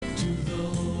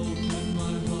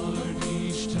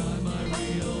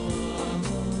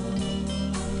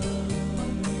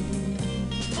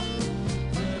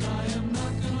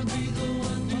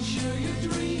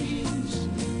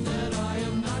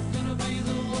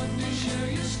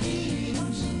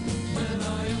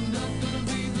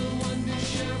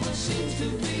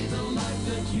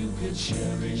could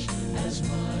cherish as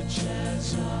much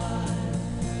as I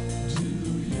do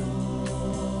yours.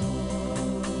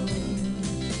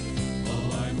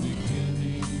 Oh, I'm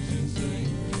beginning to think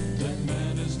that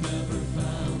man has never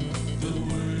found the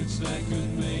words that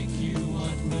could make you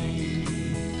want me,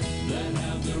 that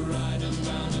have the right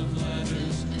amount of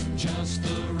letters, just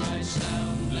the right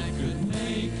sound that could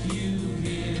make you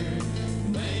hear,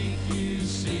 make you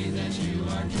see that you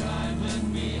are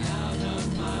driving me out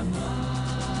of my mind.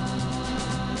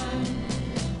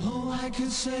 Oh, I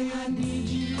could say I need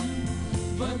you,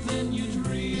 but then you'd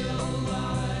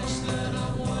realize that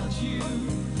I want you,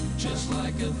 just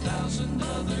like 1,000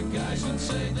 other guys would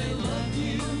say they love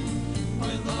you,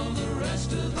 with all the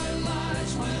rest of their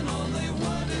lives, when all they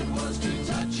wanted was to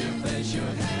touch your face,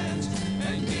 your hands,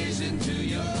 and gaze into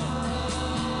your eyes.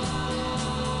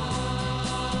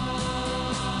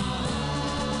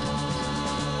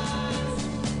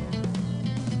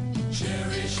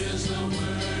 Cherish is the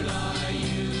word I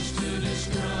use to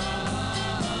describe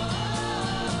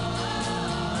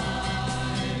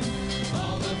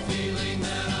all the feeling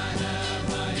that I have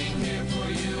hiding here for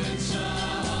you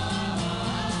inside.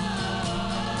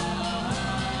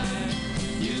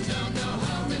 You don't know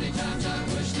how many times I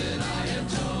wish that I had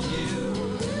told you.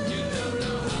 You don't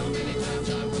know how many times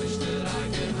I wish that I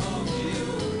could hold you.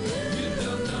 You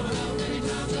don't know how many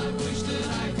times I wish that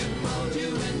I could mold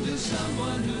you into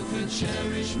someone who could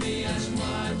cherish me as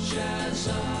much as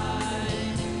I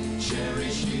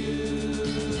cherish you.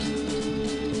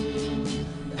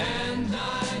 And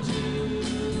I do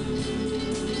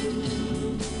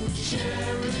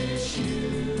cherish you.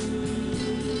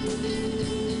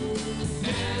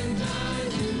 And I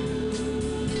do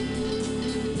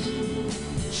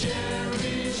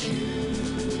cherish you.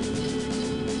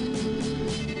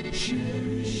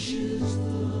 Cherish is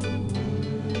the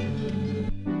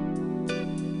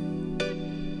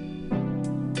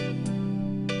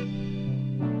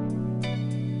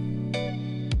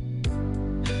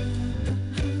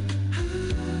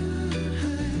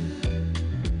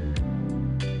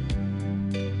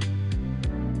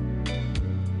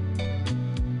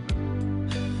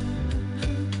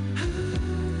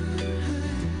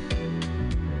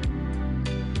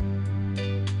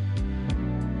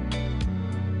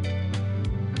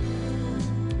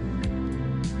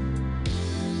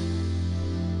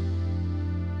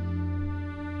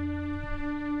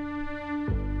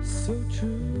so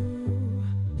true,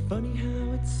 funny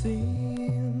how it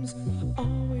seems,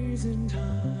 always in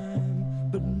time,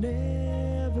 but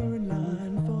never in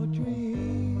line for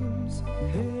dreams.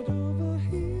 Head over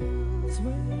heels,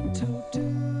 went toe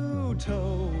to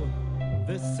toe.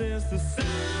 This is the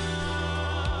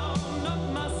sound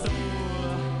of my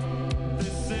soul.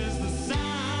 This is the sound.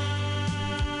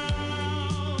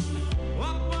 I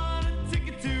bought a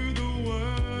ticket to the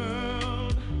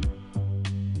world,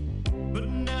 but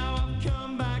now I've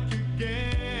come back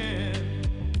again.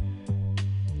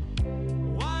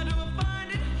 Why do I find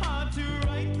it hard to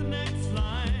write the next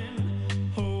line?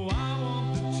 Oh, I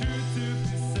want the truth to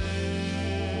be said.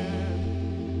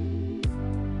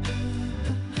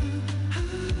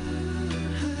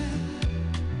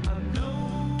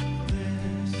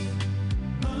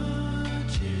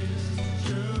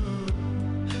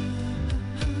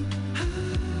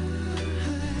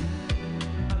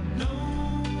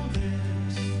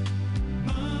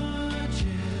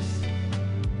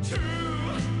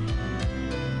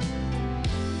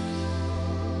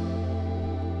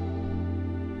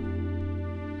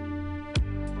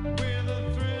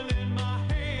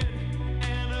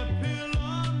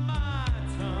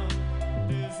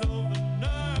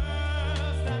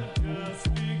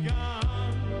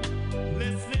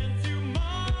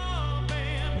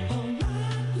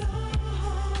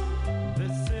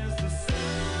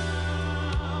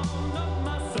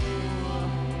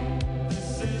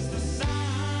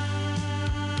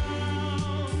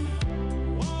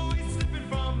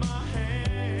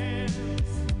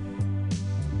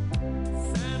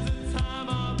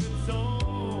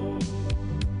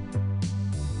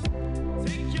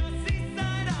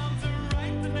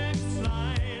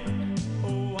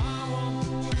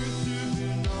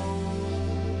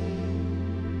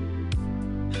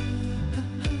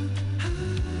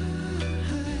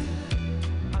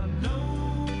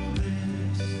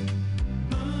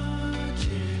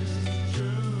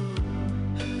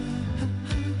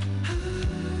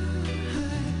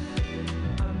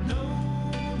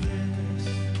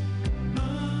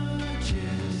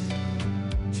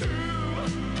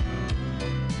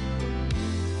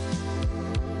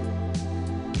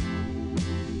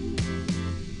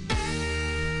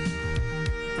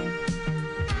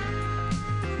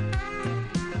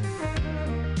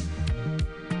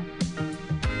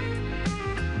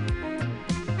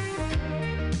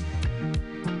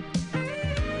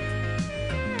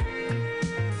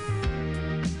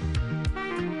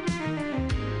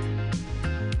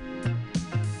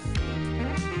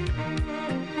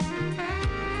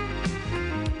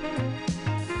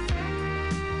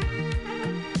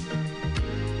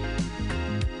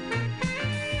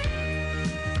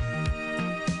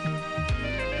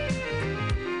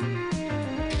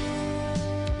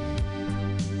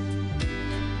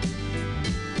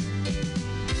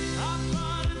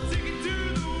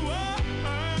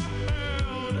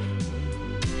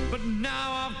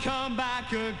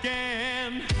 back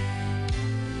again.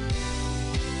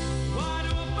 Why do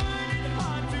I find it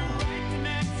hard to write the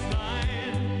next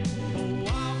line? Oh, I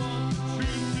want the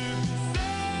truth to be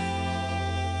said.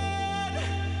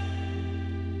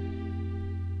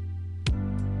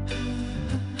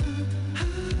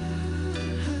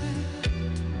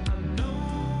 I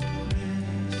know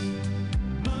this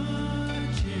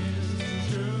much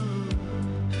is true.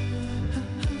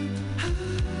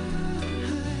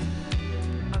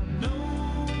 I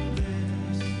know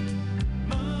this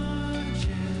much is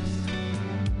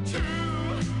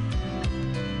true.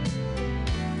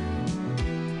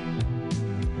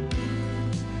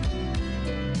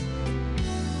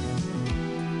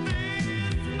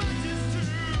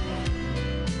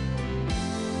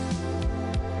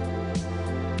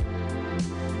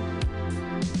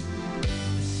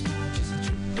 This much is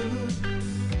true.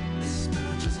 This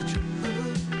much is true. This much is true.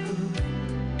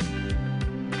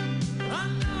 I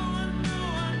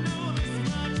know this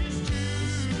much is true.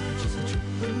 This much is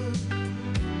true.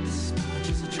 This much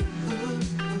is true. This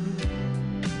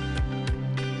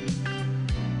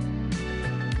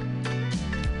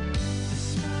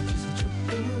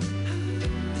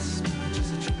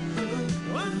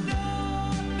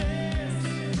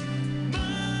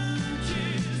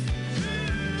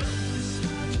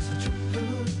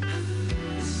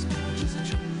much is true. This much is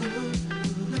true.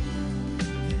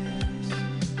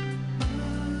 I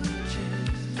know this much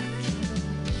is true.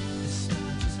 This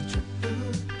much is true.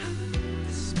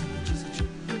 This much is true.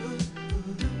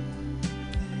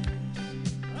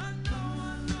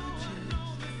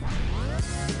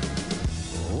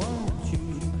 Won't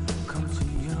you come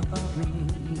see about me?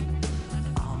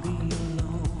 I'll be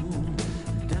alone,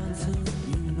 dancing,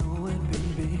 you know it,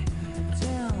 baby.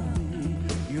 Tell me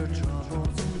your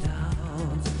troubles and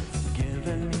doubts,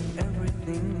 giving me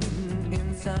everything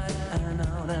inside and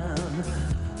out.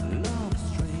 And love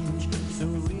strange, so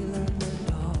real in the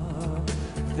dark.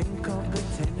 Think of the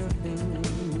tender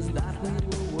things that we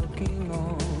were working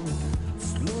on.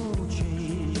 Slow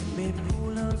change may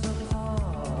pull us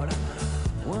apart.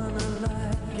 When the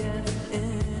light gets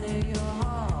into your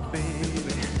heart,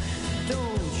 baby,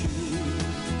 don't you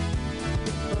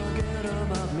forget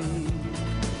about me.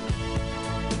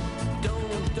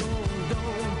 Don't you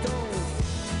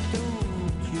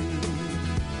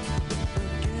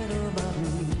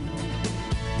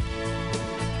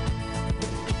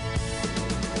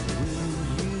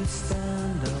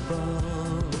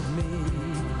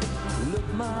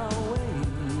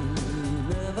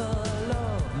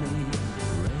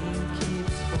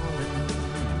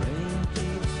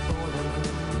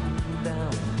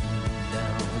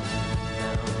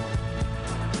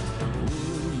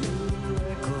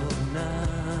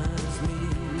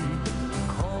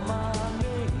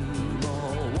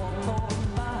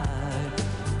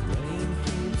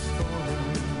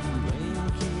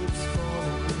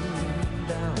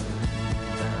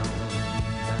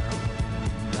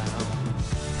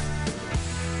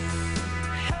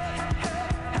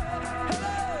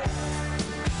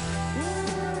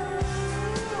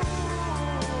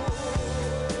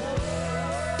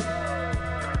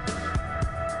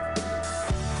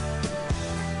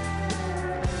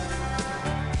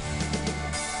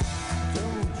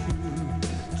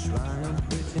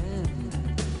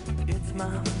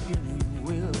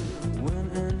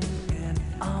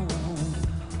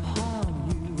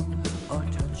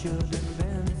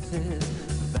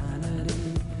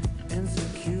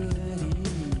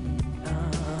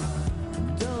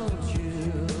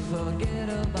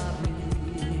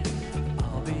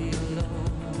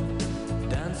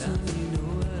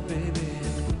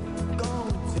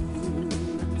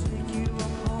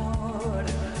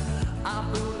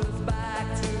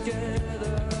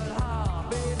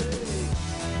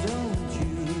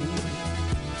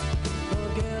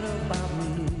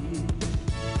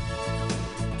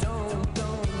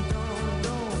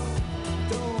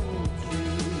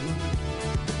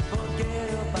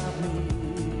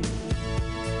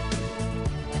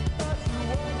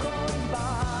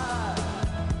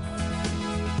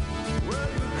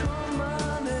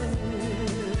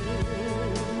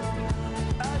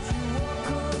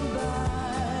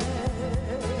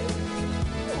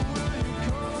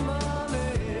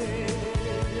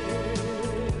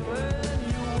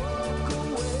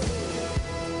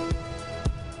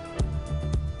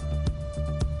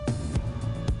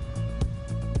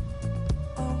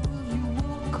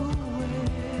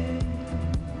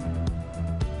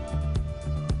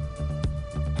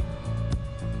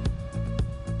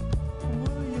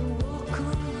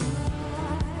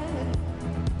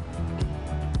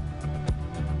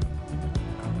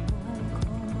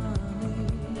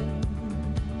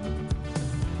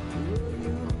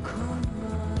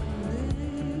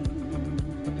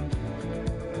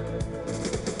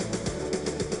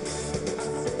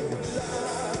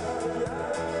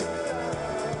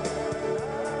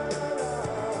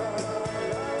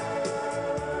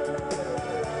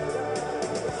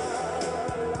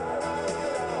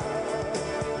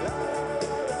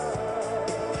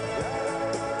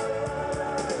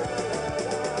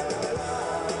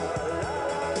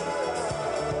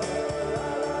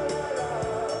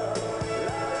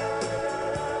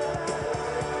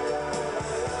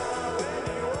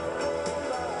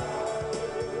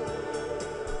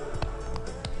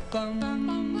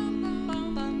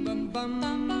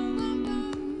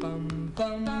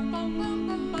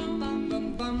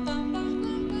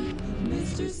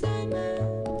Mr.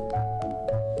 Sandman,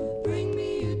 bring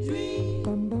me a dream.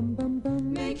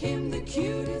 Make him the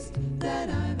cutest that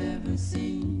I've ever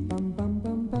seen.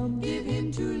 Give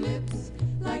him two lips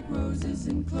like roses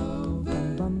and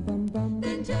clover.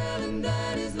 Then tell him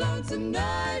that his lonesome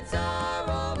nights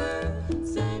are over.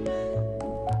 Sandman,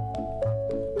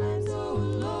 I'm so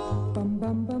alone.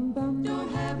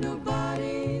 Don't have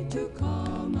nobody to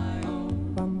call my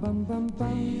own.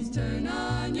 Please turn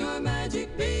on your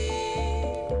magic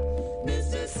beam.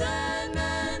 Mr.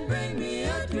 Sandman, bring me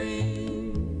a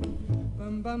dream.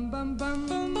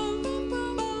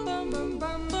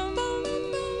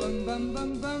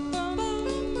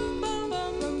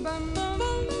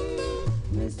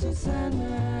 Mr.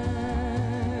 Sandman,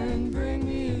 bring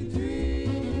me a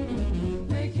dream.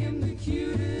 Make him the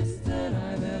cutest that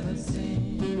I've ever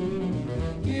seen.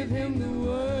 Give him the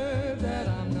word that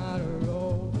I'm not a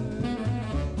rover.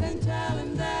 Then tell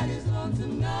him that his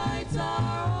lonesome nights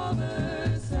are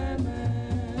over.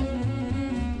 Sandman,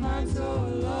 I'm so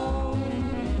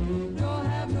alone. Don't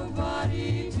have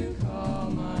nobody to call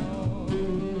my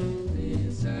own.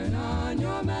 Please turn on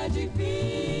your magic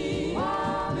beam.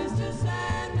 Mr.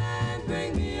 Sandman,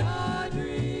 bring me a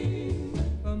dream.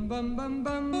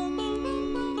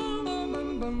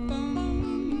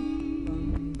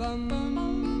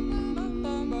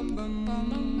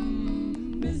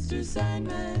 Mr.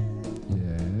 Sandman,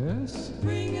 Yes?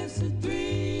 bring us a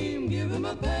dream. Give him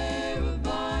a pair of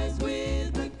eyes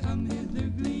with a come hither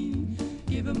gleam.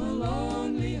 Give him a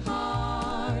lonely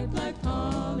heart like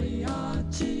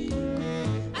Pagliacci,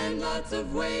 and lots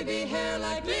of wavy hair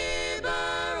like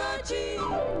Liberace.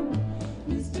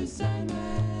 Mr.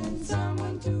 Sandman,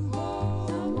 someone to hold,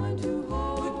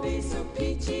 would be so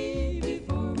peachy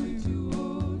before we're too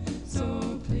old.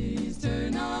 So please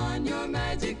turn on your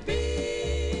magic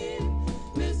beam.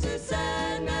 Mr.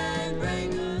 Sandman,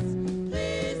 bring us,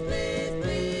 please, please,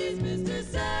 please, Mr.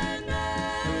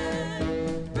 Sandman,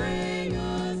 bring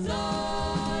us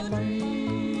a dream.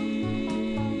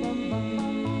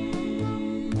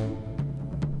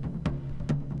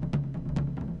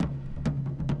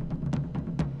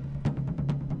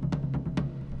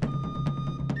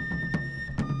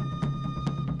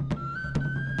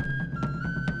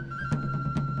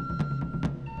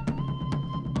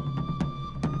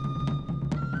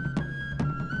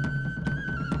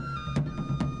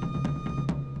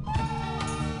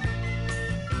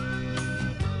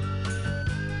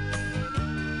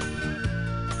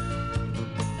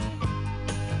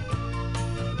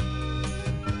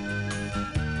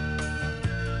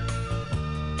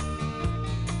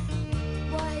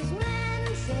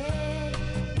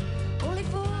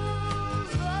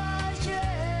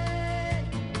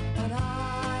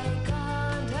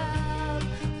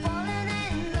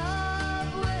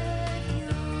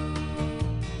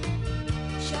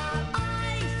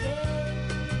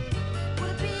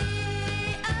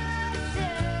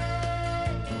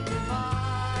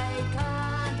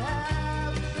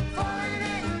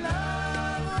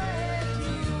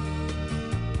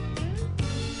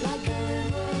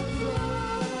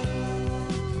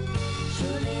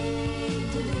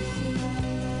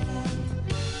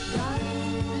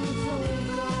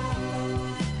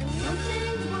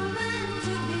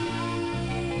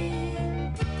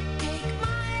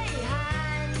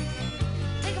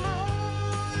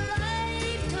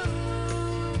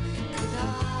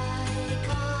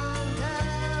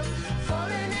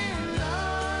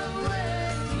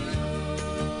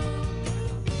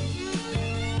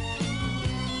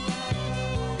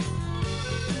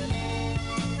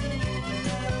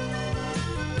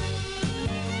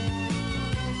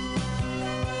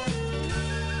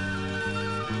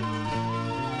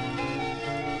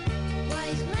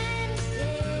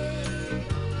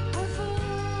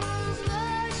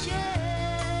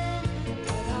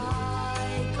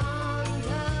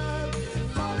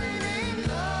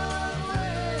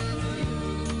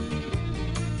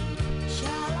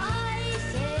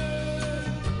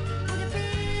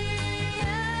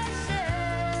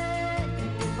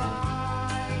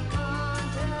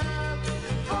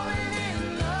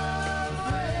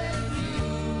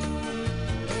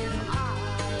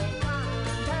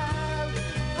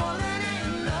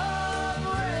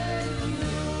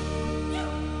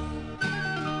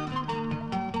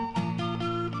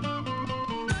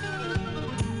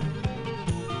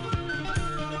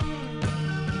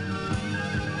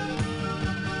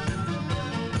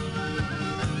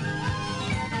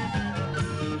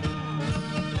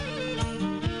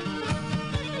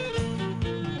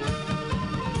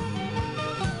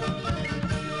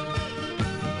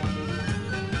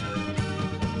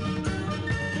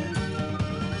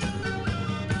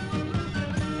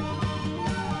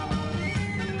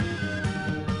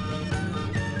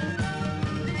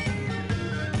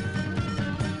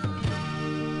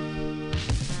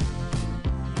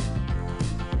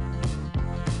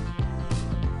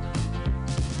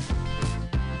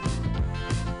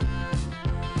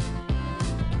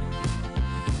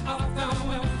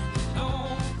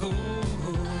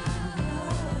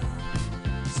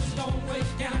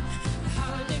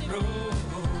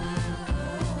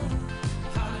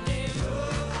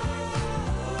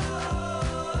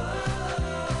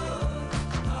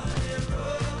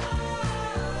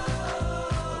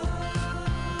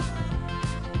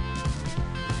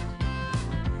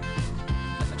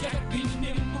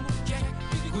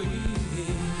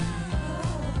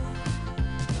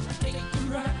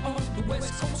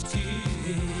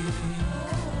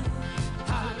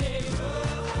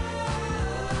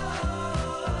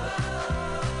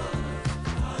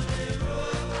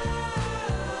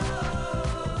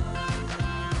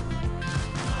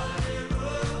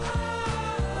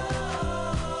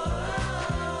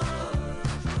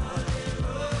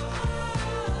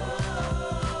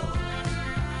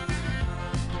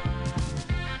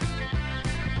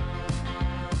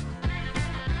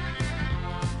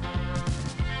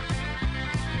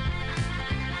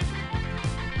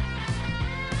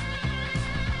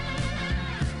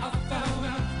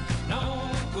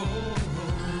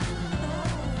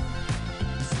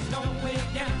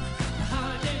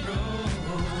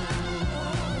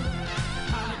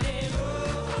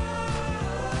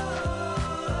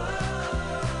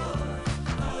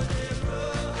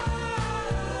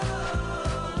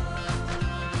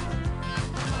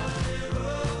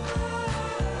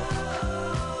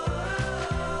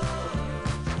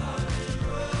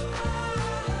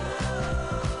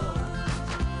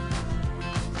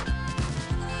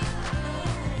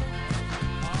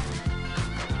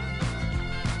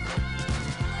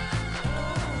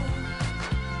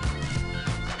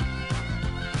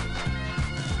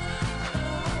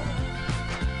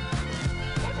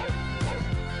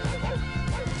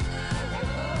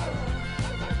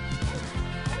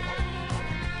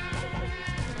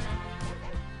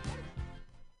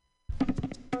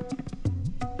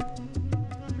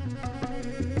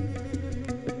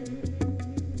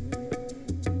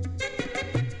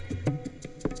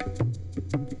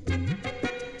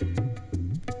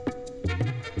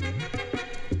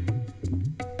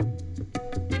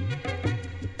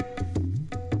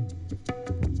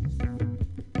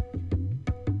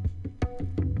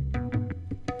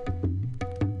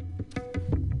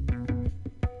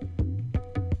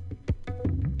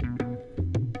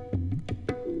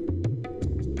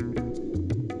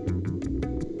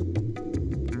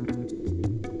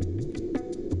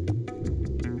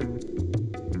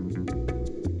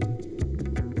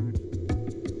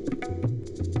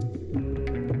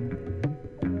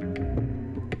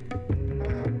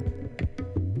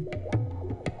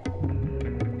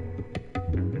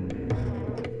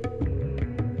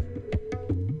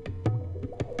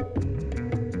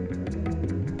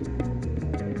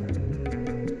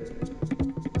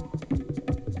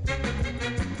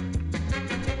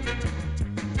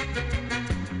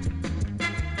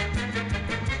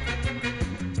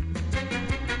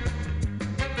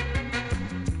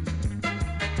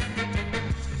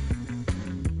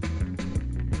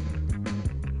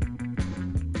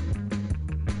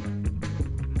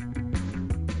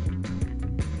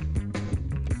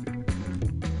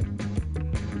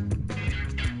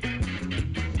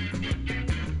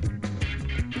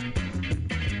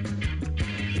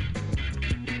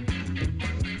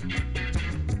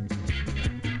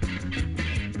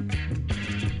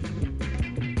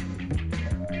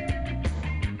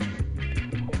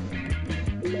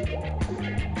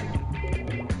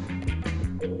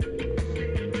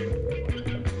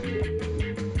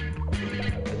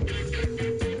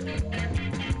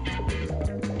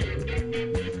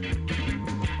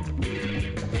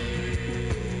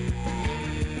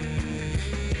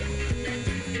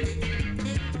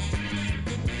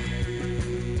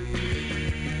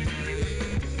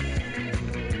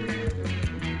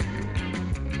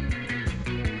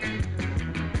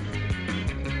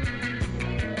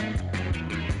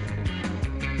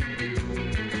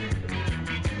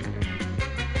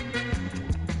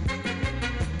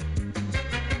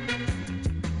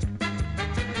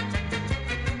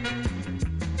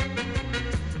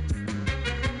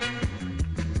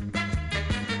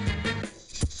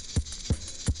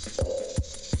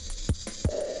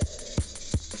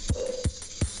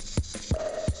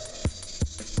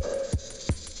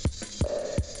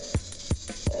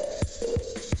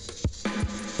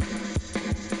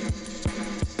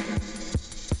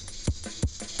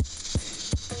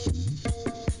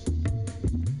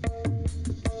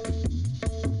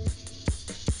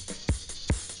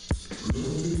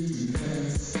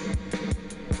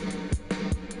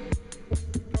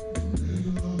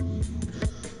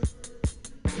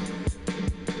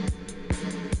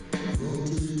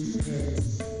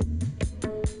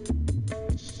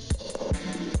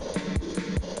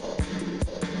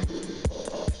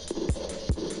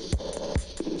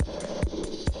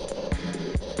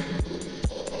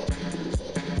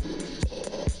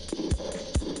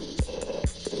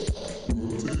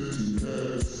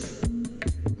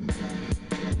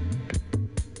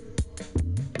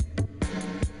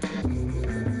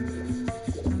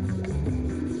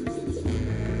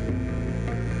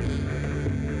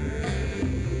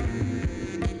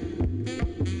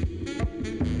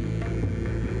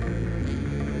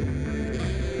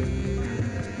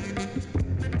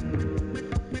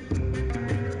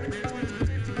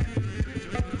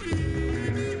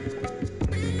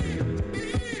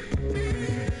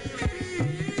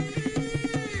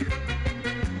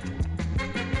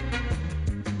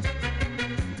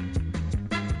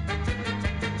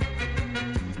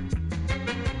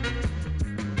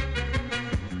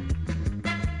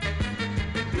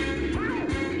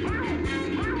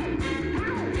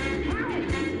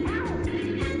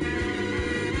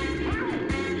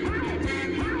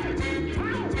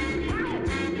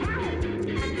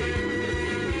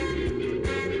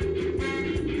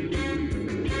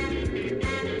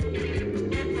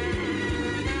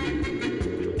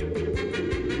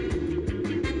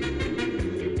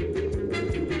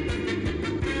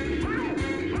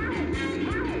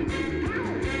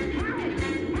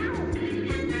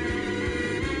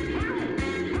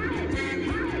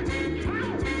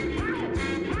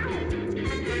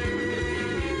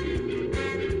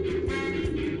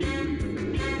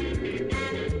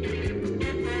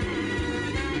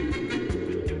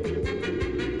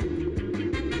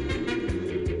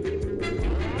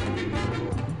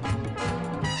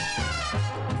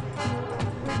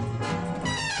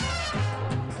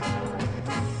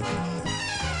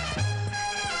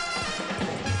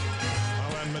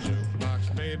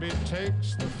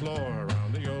 takes the floor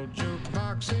around the old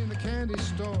jukebox in the candy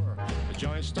store. The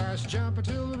joint starts jumping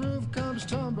till the roof comes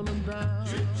tumbling down.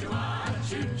 Choo-choo-ah,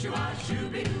 choo-choo-ah,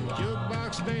 shoo-be-doo-ah.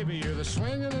 Jukebox baby, you're the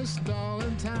swingin'est doll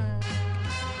in town.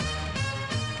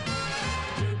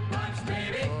 Jukebox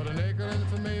baby, Put a nickel in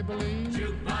for Maybelline.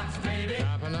 jukebox baby,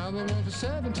 Drop another one for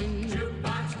 17.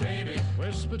 jukebox baby.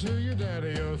 Whisper to your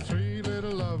daddy your three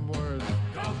little love words.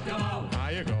 Go, go. How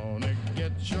you gonna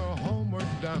get your homework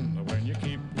done when you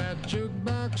keep that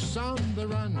jukebox on the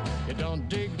run? You don't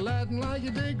dig Latin like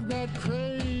you dig that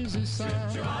crazy sound.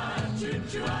 Choo-choo-ah,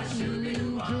 choo-choo-ah,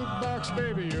 shoo-be-doo-ah. Jukebox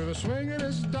baby, you're the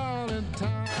swingin'est doll in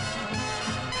town.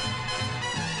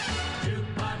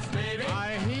 Jukebox baby,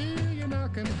 I hear you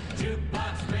knocking.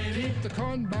 jukebox baby, Keep the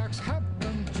corn box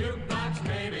hopping. jukebox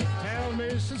baby. Tell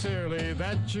me sincerely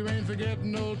that you ain't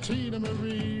forgetting old Tina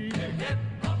Marie. Hip, hip,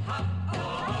 hop, hop,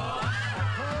 oh, oh.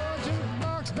 Oh,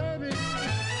 jukebox baby,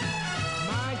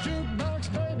 my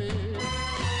jukebox baby,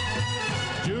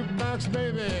 jukebox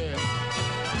baby.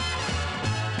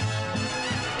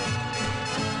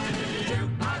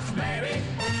 Jukebox baby,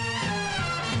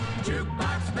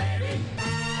 jukebox baby,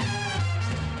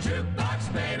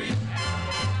 jukebox baby.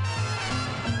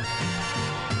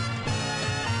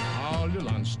 All your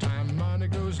lunchtime money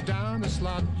goes down the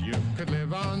slot. You could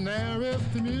live on there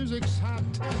if the music's hot.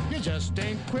 You just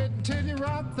ain't quitting till you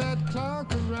rock that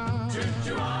clock around.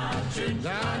 Choo-choo-ah,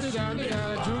 choo-choo-ah,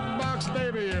 Da-da-da-da-da, jukebox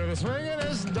baby, you're the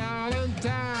swingin'est doll in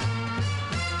town.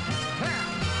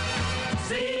 Ha!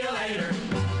 see you later,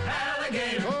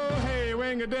 alligator. Oh, hey, when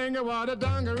ring-a-ding-a, what a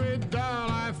dungaree doll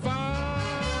I found.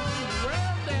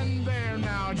 Well, then there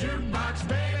now, jukebox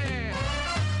baby,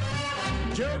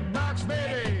 jukebox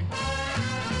baby,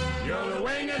 you're the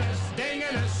wingingest,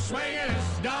 stingingest,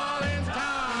 swingingest doll in town.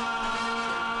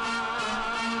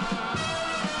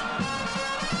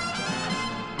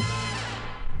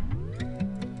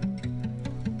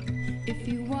 If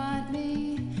you want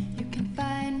me, you can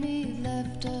find me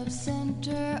left of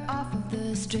center off of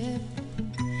the strip,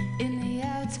 in the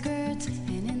outskirts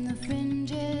and in the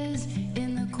fringes,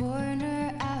 in the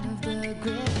corner out of the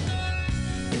grip.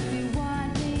 If you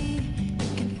want me,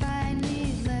 you can find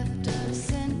me left of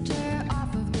center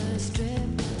off of the strip,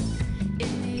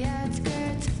 in the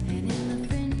outskirts and in the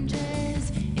fringes,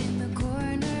 in the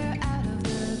corner out of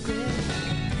the grip.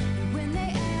 And when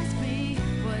they ask me,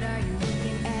 what are you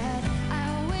looking at? I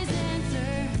always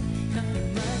answer,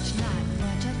 nothing much, not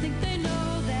much. I think they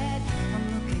know that I'm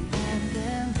looking at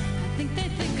them. I think they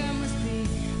think I must be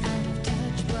out of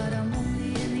touch, but I'm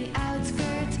only in the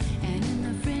outskirts and in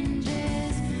the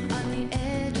fringes, on the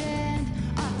edge and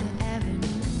off the avenue.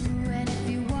 And if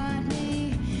you want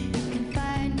me, you can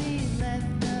find me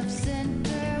left of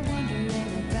center,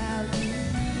 wondering about you.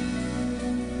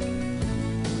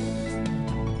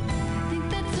 I think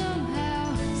that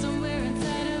somehow, somewhere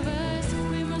inside of us,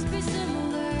 we must be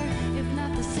similar, if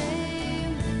not the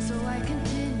same. So I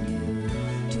continue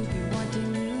to be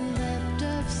wanting you left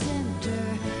of center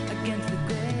against the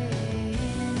grain.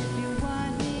 And if you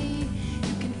want me,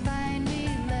 you can find me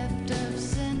left of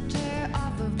center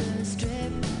off of the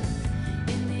strip,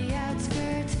 in the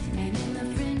outskirts and in the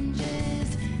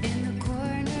fringes, in the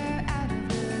corner out of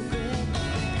the grip.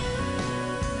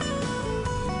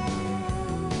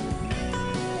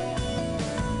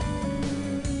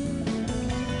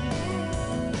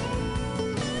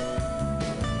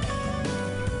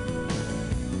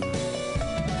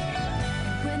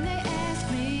 When they ask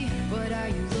me, what are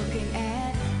you looking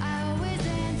at? I always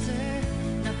answer,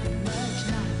 nothing much,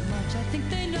 not much. I think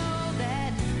they know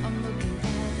that I'm looking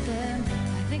at them.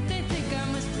 I think they think I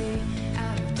must be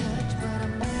out of touch, but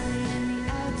I'm only in the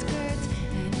outskirts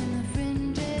and in the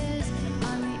fringes,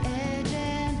 on the edge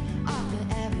and off the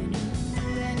avenue.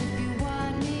 And if you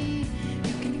want me,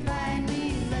 you can find me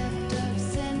left of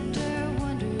center,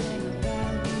 wondering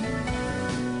about you.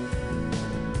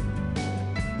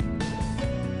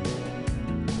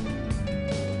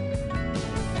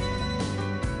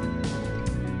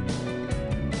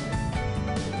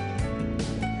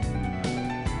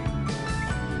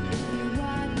 If you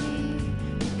want me,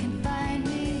 you can find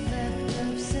me left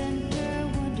of center,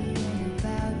 wondering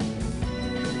about you.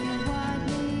 If you want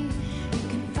me, you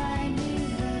can find me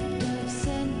left of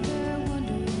center,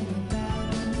 wondering about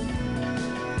you.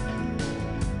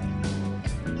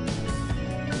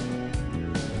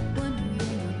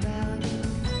 Wondering about you.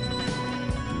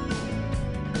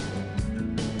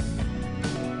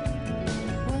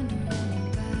 Wondering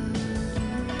about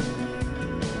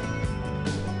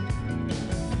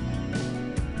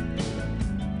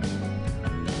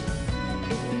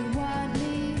If you want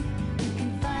me, you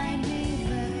can find me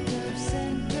left of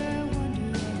center,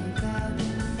 wondering about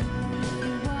you. If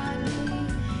you want me,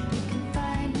 you can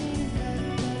find me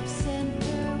left of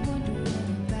center, wondering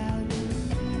about you.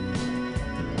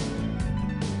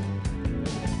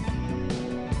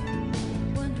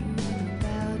 Wondering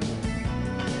about you.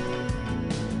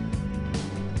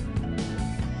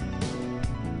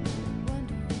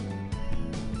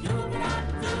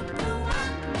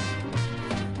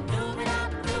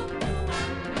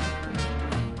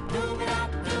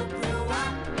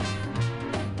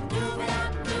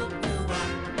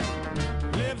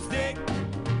 Lipstick,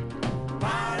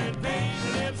 powder and paint,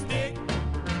 lipstick,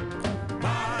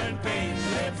 powder and paint,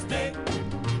 lipstick,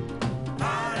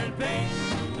 powder and paint.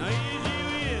 Now here's you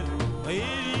is,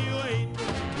 here's you ain't.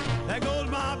 There goes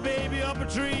my baby up a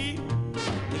tree,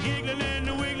 the giggling and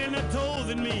the wiggling the toes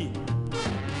in me.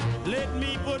 Let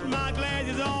me put my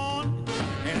glasses on,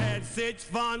 and had such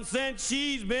fun since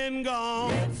she's been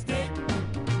gone. Lipstick,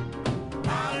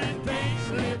 powder and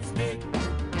paint, lipstick,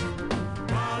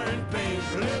 powder and paint,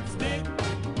 lipstick,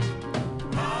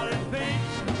 powder and paint.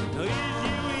 Now here's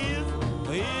you is,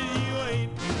 here's you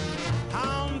ain't.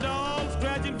 Hound dog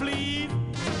scratching fleas,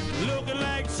 looking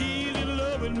like she's in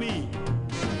love with me.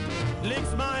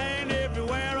 Licks my hand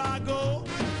everywhere I go.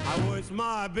 I wish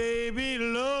my baby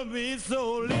loved me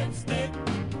so. Lipstick,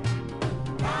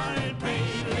 powder and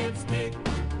paint, lipstick,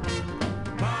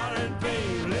 powder and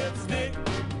paint, lipstick,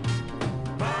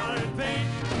 powder and paint.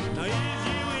 Now here's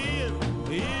you is,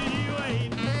 here's you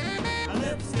ain't. A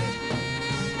lipstick,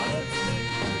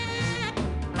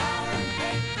 powder and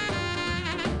paint,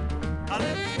 a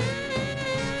lipstick,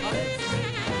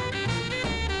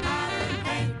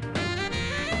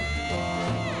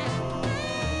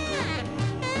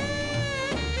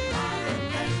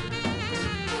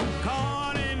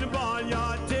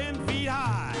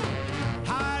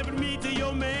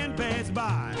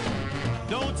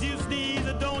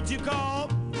 you call.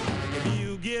 If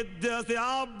you get dusty,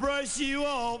 I'll brush you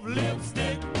off.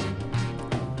 Lipstick,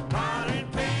 powder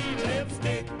and paint,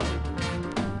 lipstick,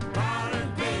 powder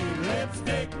and paint,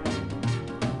 lipstick,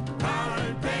 powder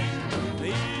and paint. The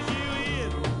issue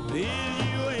is, the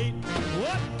issue ain't.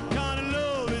 What kind of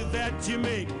love is that you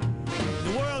make?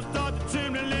 The world starts to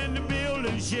tremble and the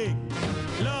building shake.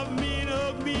 Love me and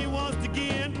hug me once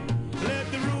again.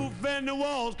 Let the roof and the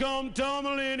walls come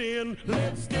tumbling in.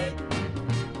 Lipstick,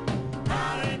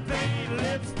 powder and paint,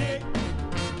 lipstick,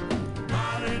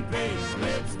 powder and paint,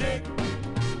 lipstick,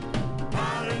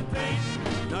 powder and paint.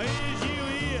 Now the issue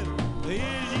is, the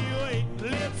issue ain't.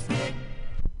 Lipstick,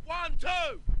 1, 2.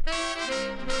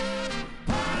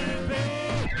 powder and paint.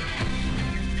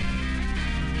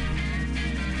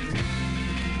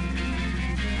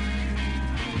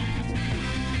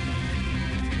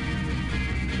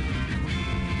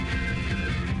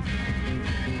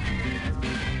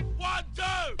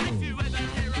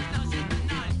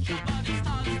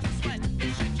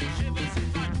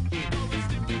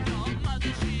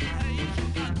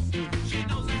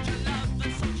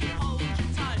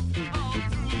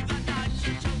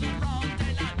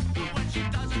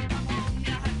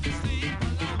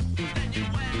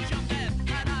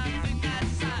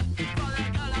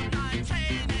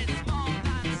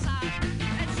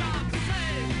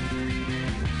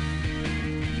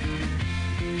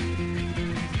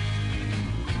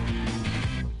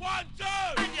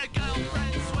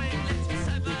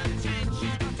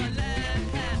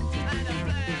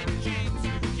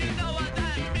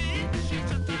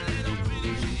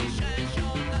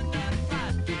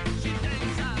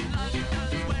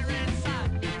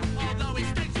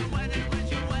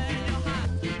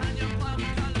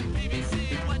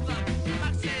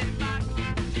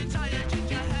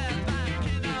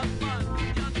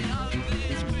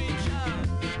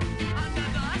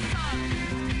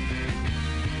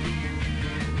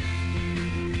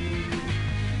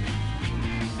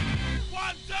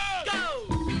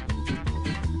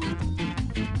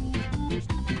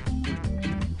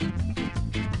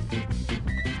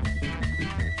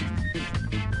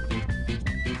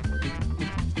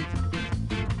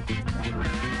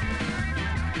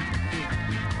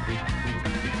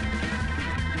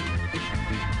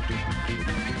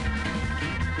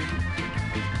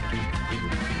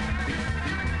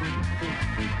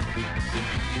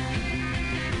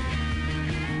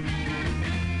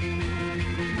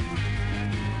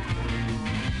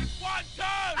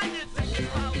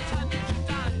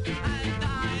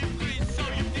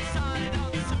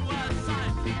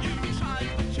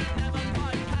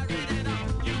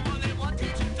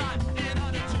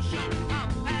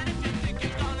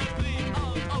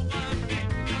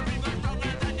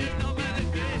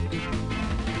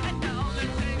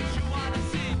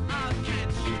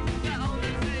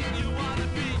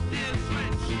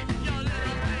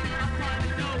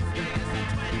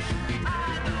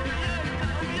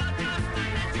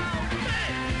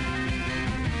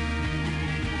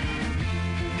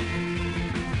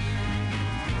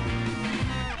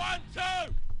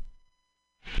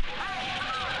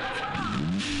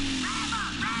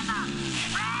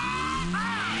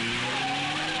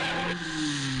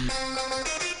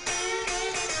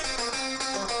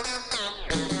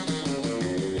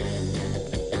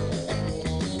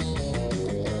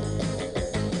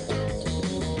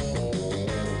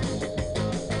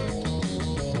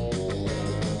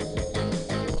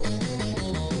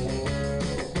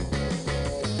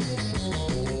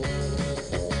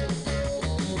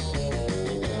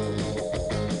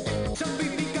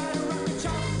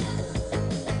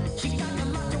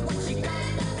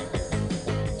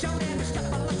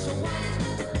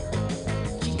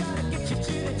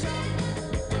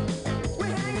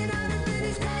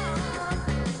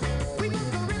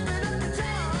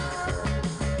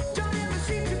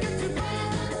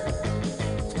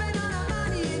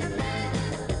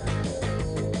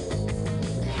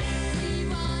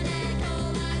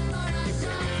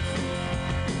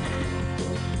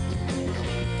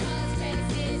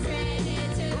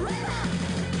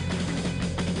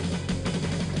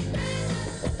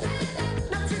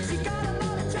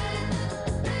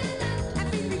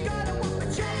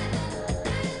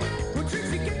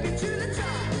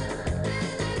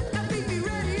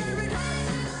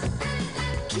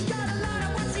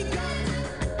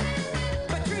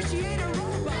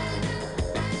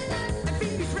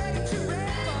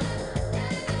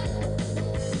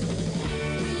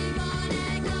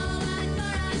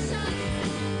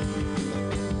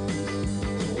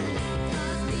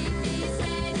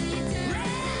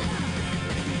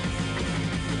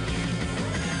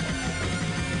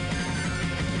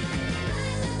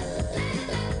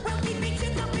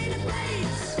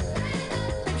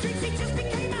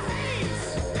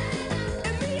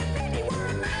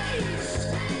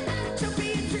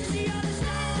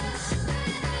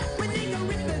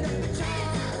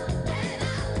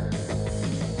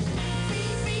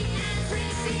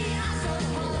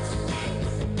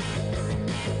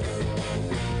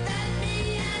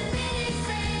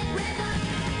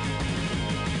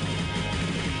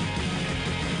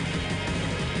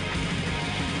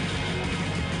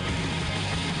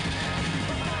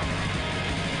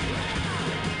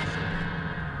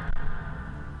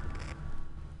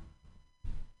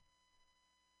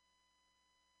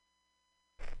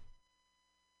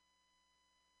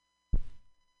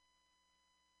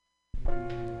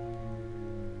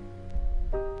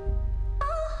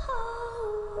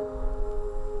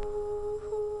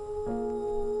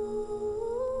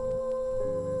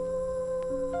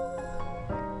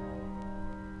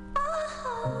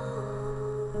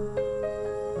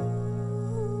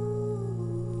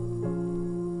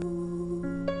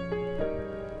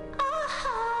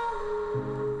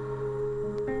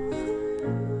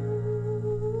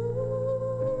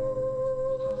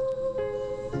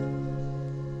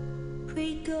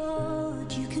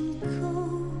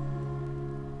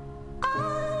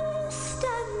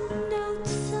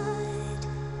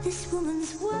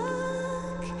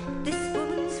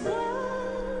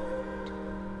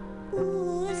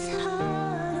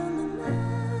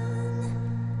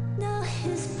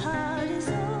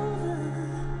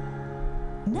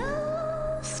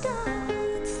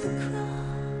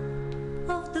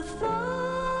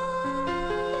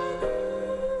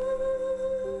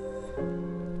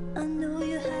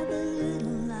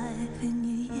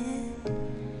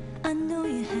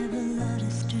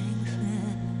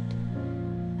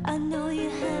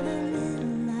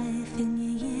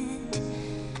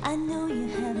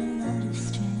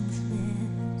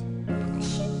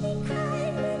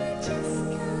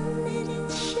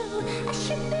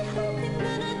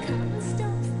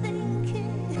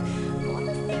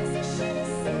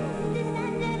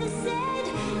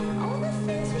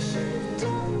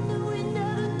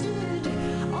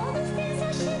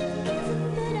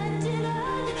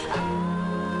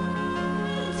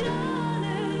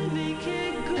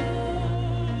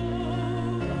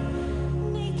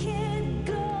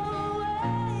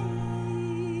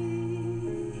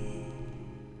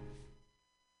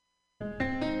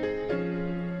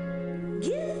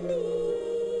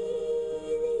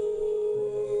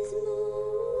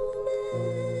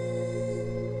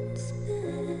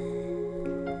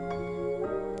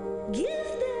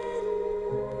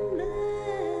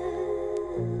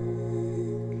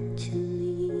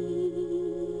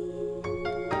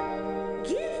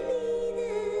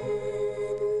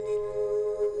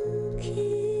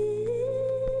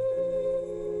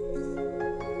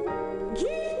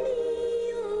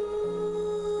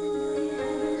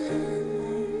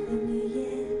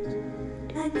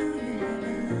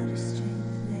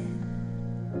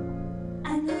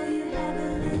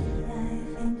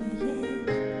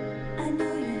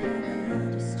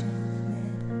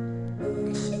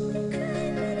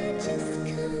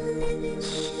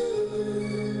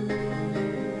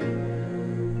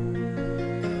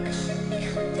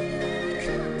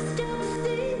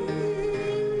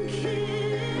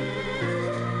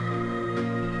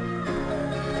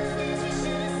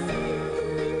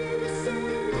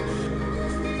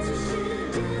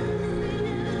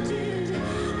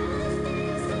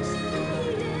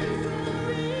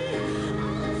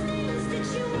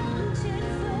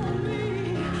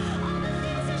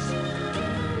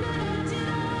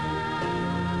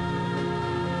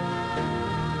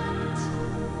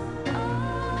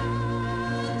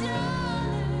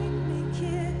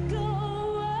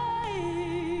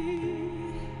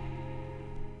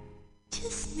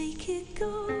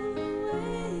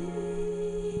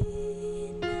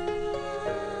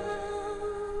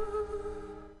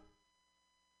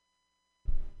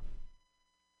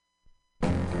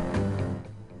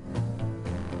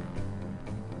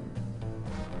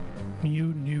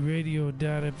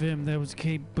 MutinyRadio.fm. That was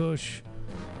Kate Bush.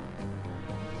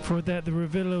 For that, the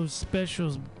Ravillo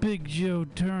Specials, Big Joe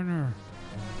Turner,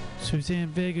 Suzanne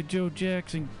Vega, Joe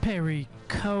Jackson, Perry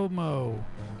Como,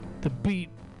 The Beat,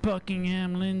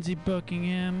 Buckingham, Lindsey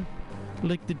Buckingham,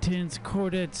 Lick the Tins,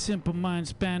 Chordette, Simple Minds,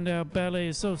 Spandau Ballet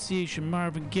Association,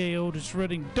 Marvin Gaye, Otis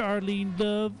Redding, Darlene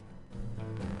Love.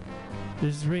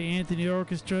 This is Ray Anthony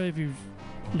Orchestra. If you're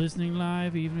listening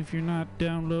live, even if you're not,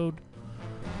 download,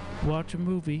 watch a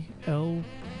movie, LWAFLMOYT.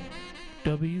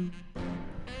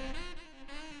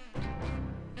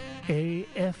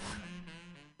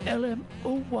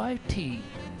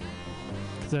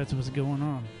 Because that's what's going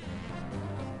on.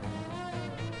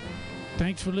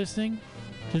 Thanks for listening.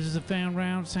 This is a Fan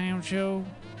Round Sound Show.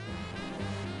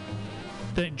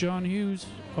 Thank John Hughes.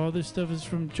 All this stuff is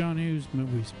from John Hughes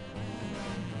movies.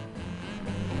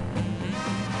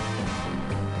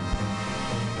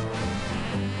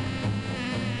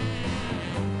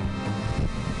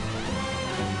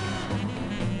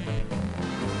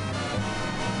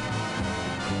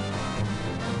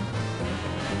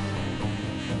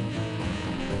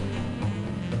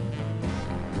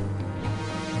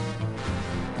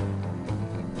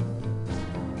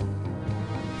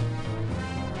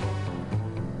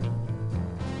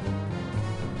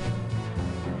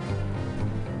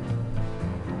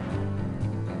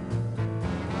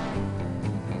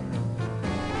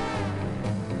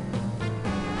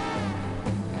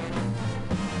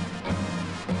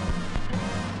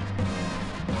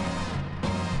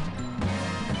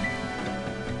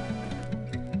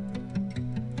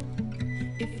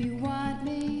 If you want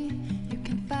me, you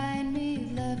can find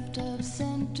me left of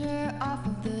center off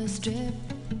of the strip,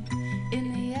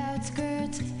 in the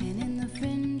outskirts and in the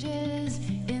fringes,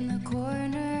 in the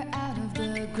corner out of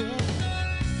the grip.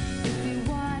 If you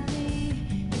want me,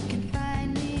 you can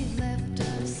find me left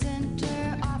of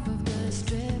center off of the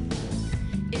strip,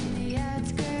 in the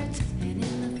outskirts and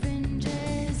in the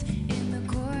fringes, in the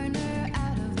corner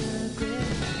out of the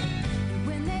grip. And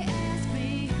when they ask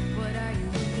me, what are you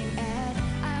looking at?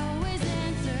 I always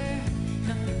answer,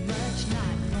 nothing much,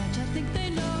 not much. I think they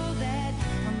know that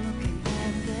I'm looking at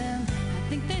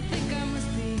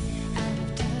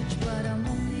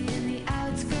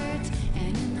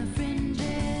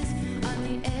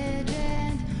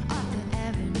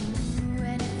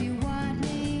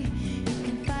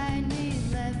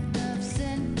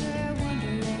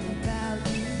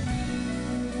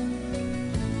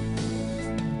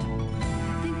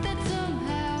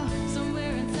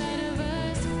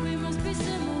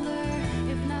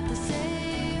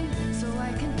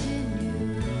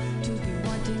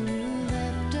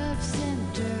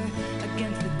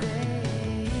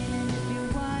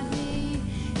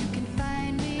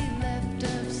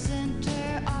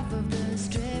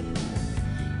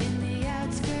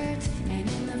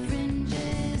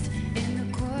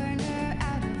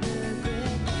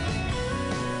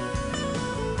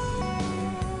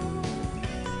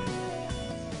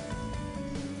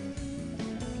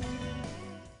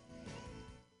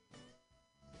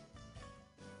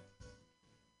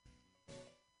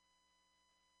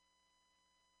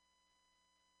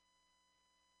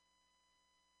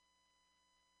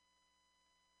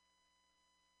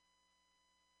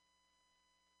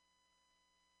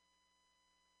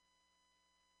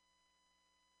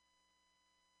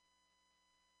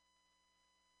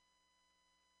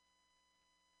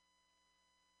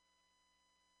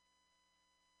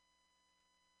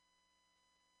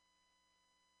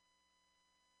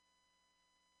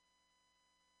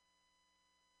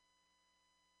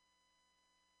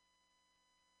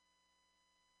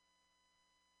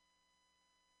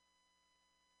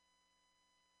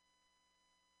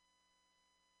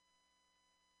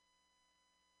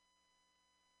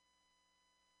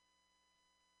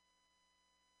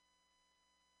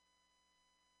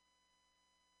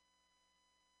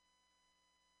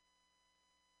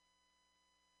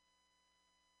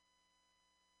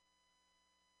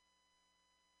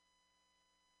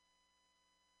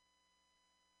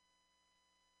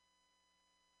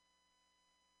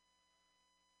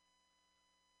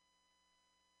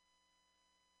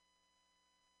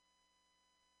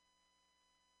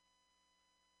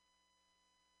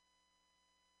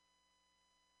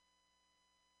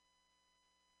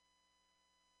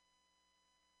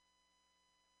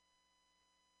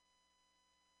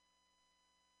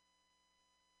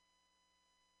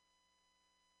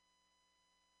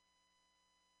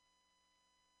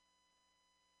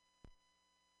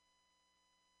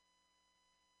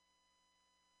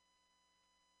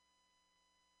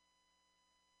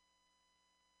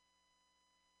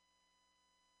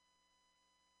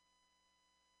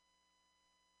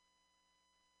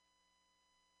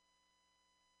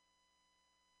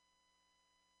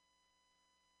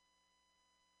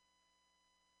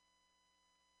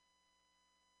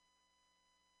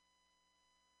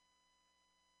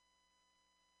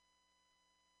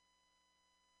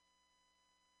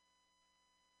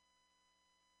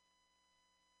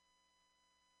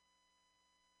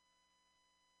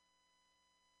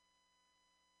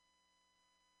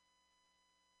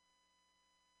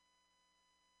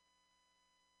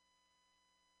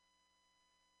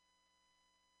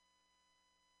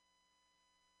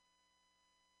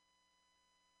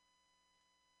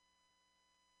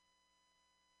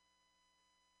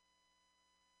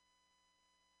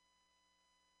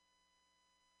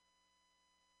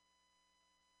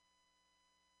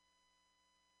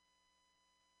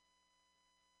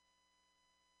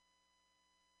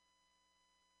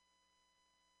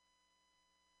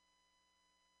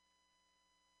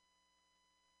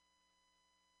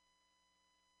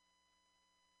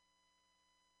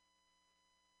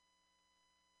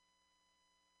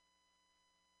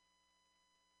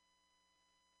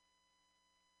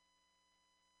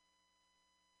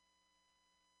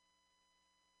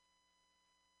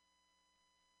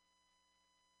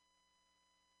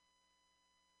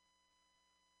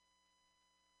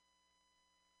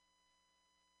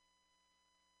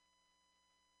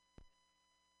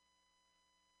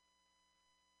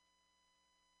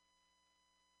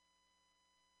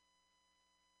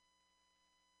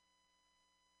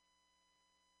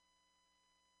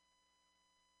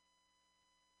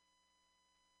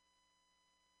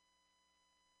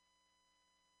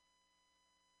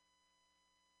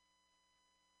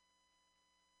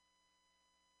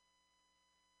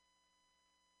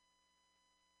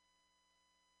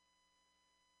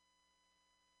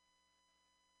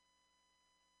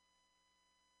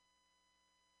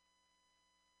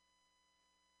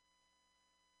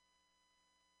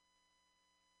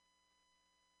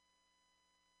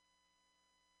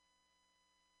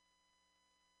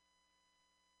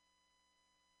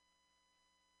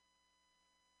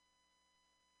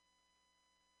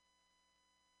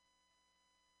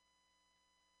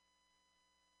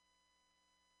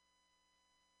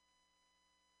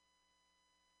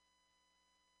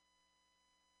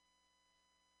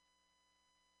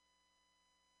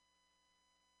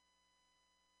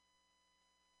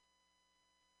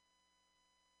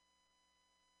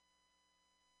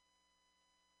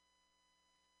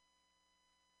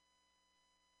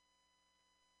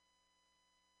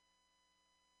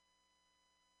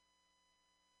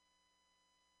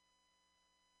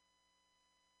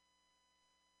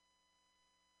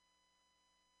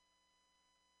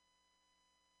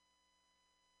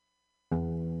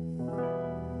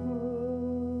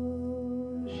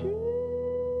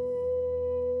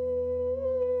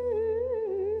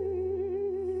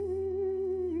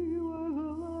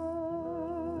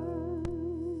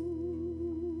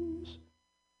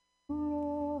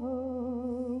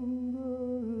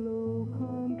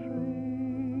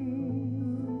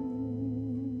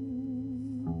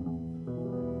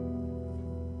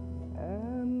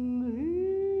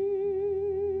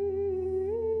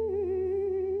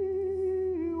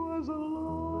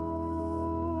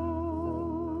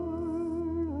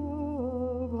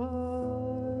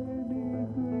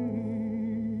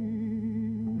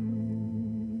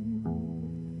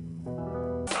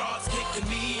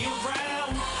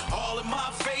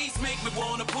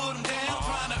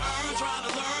trying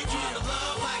to learn, trying to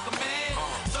love like a man.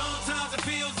 Sometimes it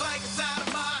feels like it's out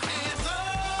of my hands.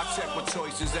 I check my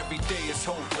choices every day, it's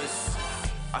hopeless.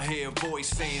 I hear a voice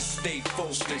saying stay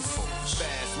focused.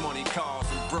 Fast money, cars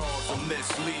and bras will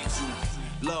mislead you.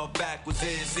 Love backwards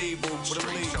is evil, but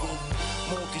illegal.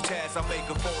 Multitask, I make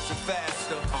a fortune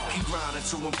faster. Keep grinding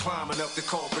till I'm climbing up the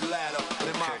corporate ladder. But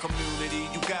in my community,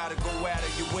 you gotta go out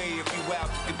of your way. If you out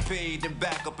to get paid, then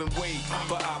back up and wait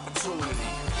for opportunity.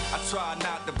 I try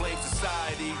not to blame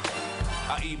society.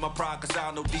 I eat my pride cause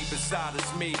I know deep inside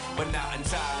it's me, but not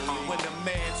entirely. When a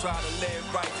man try to live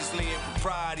righteously in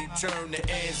propriety, turn to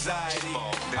anxiety.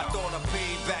 I thought I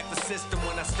paid back the system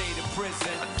when I stayed in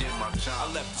prison. I did my job.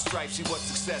 I left the stripe, see what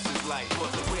success is like.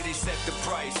 Where they set the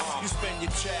price. You spend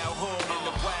your childhood in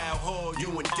the wild hood,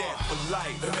 you in debt for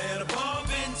life. The man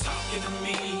above been talking to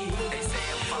me. They say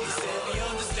he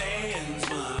understands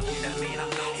me. That mean I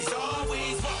know he's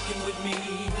always walking with me.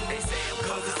 They say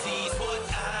cause he sees what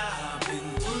I've been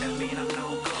through. That mean I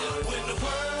know good. When the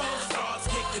world starts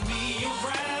kicking me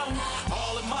around,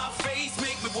 all in my face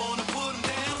make me wanna put him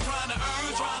down. Trying to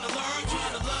earn, trying to learn,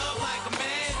 trying to love like a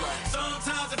man.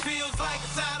 Sometimes it feels like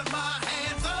it's out of my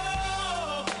hands.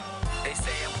 Oh, they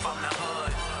say I'm from the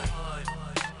hood.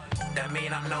 That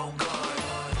mean I'm no good.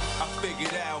 I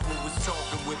figured out who was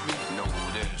talking with me. Know who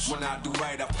it is. When I do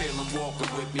right, I feel him walking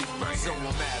with me. So I'm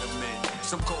adamant.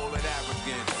 Some call it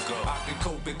arrogance. I can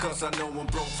cope because I know I'm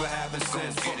broke for having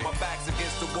sense. But my back's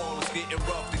against the wall, it's getting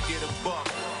rough to get a buck.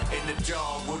 In the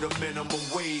job with a minimum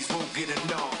wage, won't get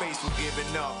enough. Face for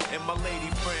giving up. And my lady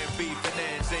friend beefing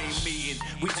ends ain't meeting.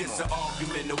 We just an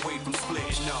argument away from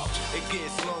splitting up. It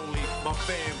gets lonely. My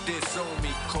fam disown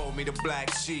me. Call me the black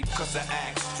sheep cause I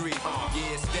act street.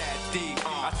 Yeah, it's that deep.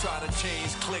 I try to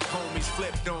change, click homies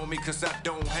flipped on me cause I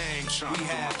don't hang. We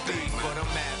have beef, but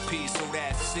I'm at peace, so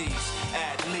that cease.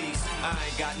 At least I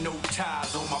ain't got no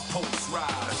ties on my post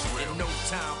rise. And no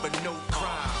time for no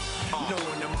crime.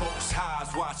 Knowing the most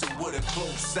highs, watching with a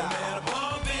close eye. The man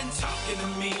above been talking to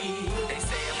me. They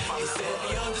say he said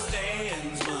he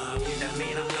understands me. That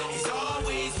mean I know he's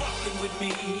always walking with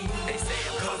me. They say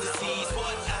cause he sees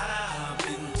what I've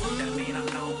been through. That mean I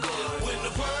know good. When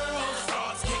the world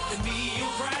starts kicking me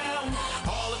around,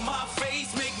 all in my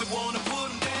face make me wanna put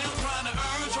him down. Trying to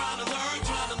earn, trying to learn,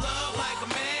 trying to love like a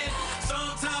man.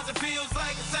 Sometimes it feels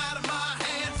like it's out of my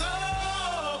hands.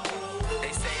 Oh,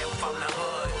 they say I'm from the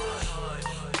hood.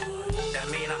 That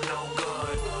mean I'm no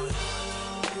good.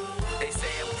 They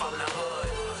say I'm from the hood.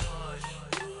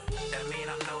 That mean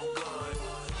I'm no good.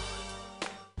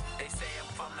 They say I'm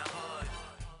from the hood.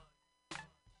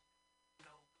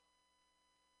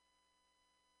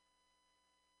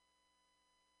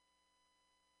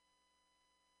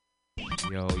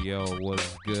 Yo, yo,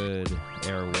 what's good?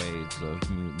 Airwaves of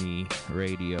Mutiny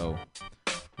Radio.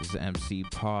 This is MC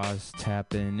Pause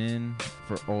tapping in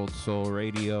for Old Soul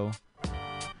Radio.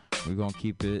 We're gonna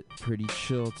keep it pretty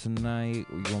chill tonight.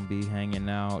 We're gonna be hanging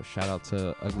out. Shout out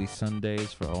to Ugly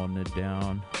Sundays for holding it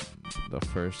down. The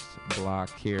first block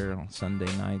here on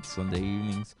Sunday nights, Sunday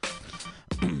evenings.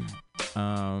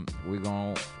 We're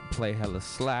gonna play hella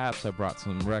slaps. I brought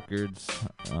some records.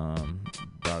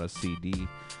 Brought a CD.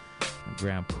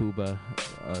 Grand Puba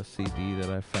CD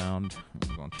that I found.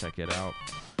 I'm gonna check it out.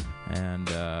 And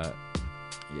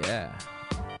yeah,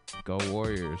 go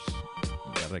Warriors.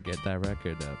 Gotta get that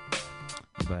record up.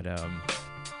 But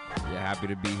yeah, happy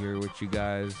to be here with you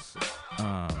guys.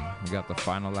 We got the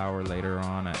final hour later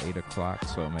on at 8 o'clock,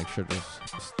 so make sure to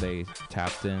stay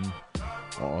tapped in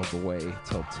all the way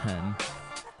till 10.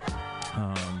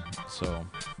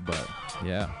 But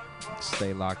yeah,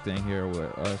 stay locked in here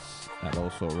with us at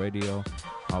Also Radio.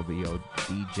 I'll be your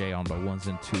DJ on the ones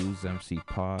and twos, MC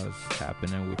Pause,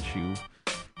 tapping in with you.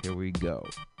 Here we go.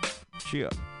 Cheer.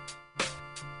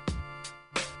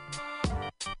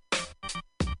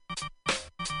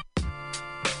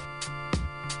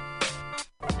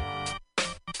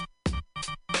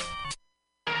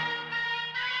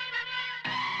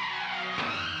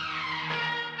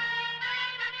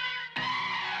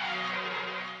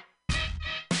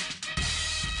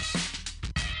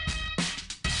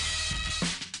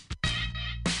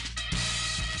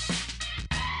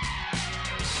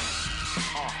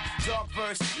 Dark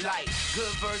verse, light,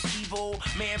 good verse, evil,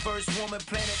 man verse, woman,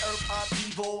 planet Earth,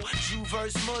 upheaval, Jew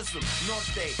verse, Muslim,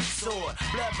 North Day, sword,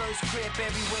 blood verse, crip,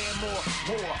 everywhere and more,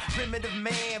 war, primitive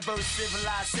man verse,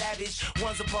 civilized savage,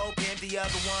 one's a pope and the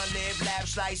other one live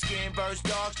lavish, light skin verse,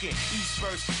 dark skin, east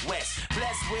verse, west,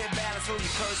 blessed with balance, or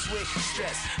you curse with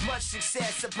stress, much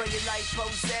success, I pray your life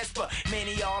possessed, but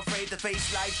many are afraid to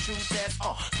face life's true test,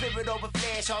 spirit over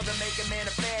flesh, hard to make a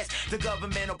manifest, the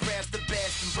government oppress the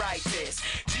best and brightest,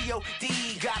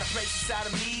 G.O.D. got a place inside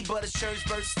of me, but a church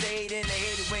verse stayed and they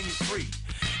hate it when you're free.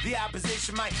 The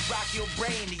opposition might rock your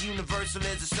brain. The universal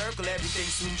is a circle, everything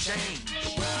soon change.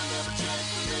 The world never changed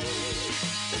for me.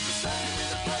 It's the same in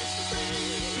the place to be.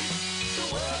 The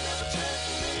world never changed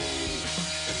for me.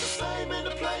 It's the same in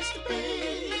the place to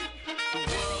be. The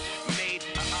world made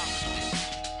an opposite.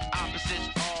 Opposites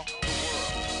all the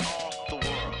world. All the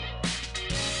world.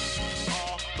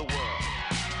 All the world.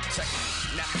 Check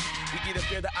it. Now, we either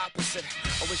fear the opposite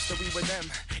or wish that we were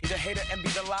them. Either hate or envy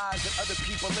the lives that other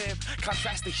people live.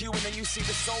 Contrast the hue and then you see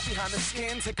the soul behind the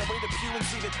skin. Take away the pew and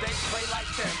see that they pray like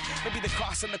them. Maybe the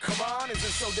cross and the Quran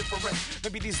isn't so different.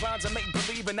 Maybe these lines are make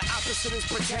believe and the opposite is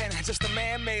pretend. Just a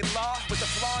man-made law with a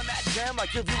flaw in that gem.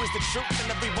 Like your view is the truth and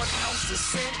everyone else is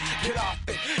sin. Get off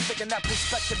it, thinking that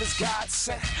perspective is God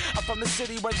sent. I'm from the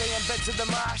city where they invented the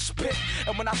mosh pit.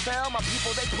 And when I fell, my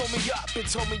people, they pulled me up and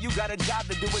told me you got a job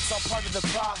to do, it's all part of the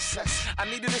process. I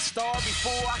needed a star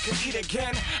before I could eat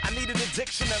again. I needed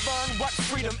addiction to learn what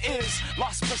freedom is.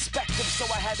 Lost perspective, so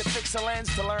I had to fix a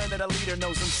lens to learn that a leader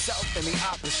knows himself and the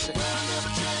opposite. The world never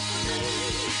changed for me.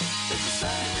 It's the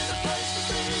same in the place to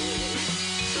be.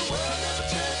 The world never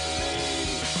changed for me.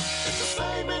 It's the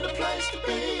same in the place to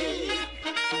be.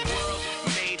 The world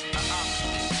made an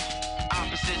opposite.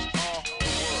 Opposites all the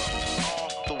world. All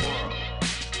the world.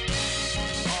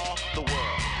 All the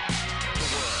world. The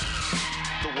world.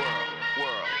 The world.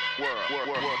 World. World.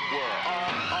 World. World. World.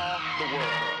 All the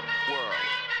world. World.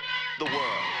 The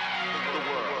world. The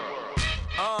world.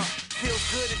 Feels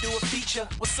good to do a feature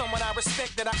with someone I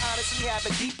respect that I honestly have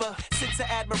a deeper sense of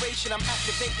admiration. I'm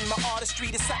activating my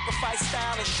artistry to sacrifice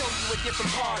style and show you a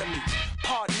different part of me.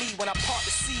 Pardon me when I part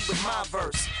the sea with my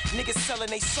verse. Niggas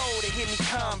selling they soul to hear me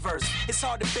converse. It's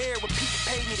hard to bear when people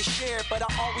pay me to share, but I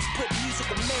always put music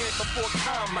of merit before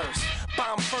commerce.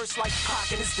 Bomb first like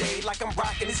Pac in his day, like I'm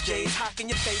rocking his J's, hawking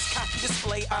your face, cocky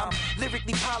display. I'm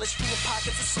lyrically polished, freeing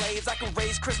pockets of slaves. I can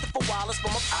raise Christopher Wallace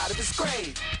from up out of his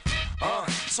grave.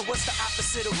 So what's the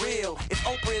opposite of real? If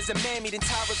Oprah is a mammy, then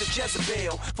Tyra's a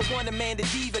Jezebel. For one, Amanda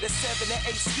Diva, the 7 and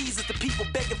 8 skeezers, the people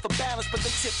begging for balance, but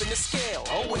they tipping the scale.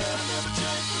 Oh well. The world never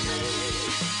changed for me.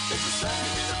 It's the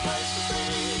same in the place to be.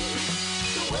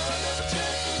 The world never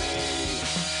changed for me.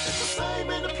 It's the same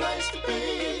in the place to be.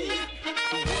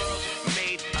 The world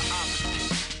made an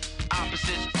opposite.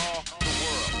 Opposites all the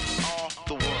world. All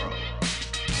the world.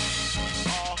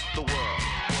 All the world.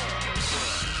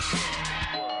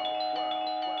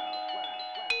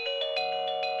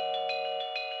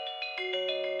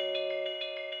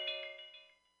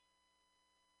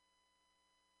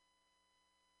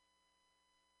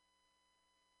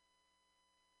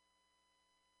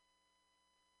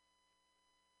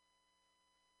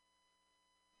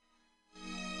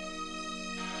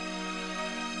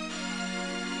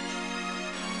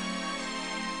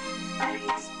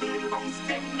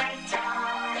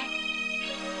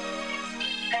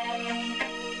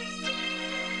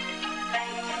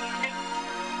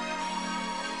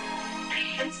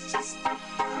 It's just a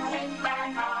fool in my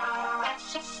heart.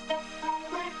 It's just a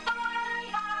fool in my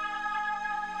heart.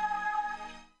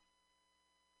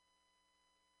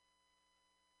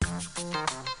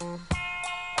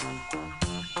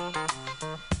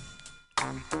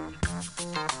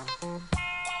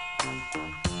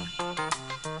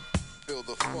 Feel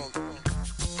the funk.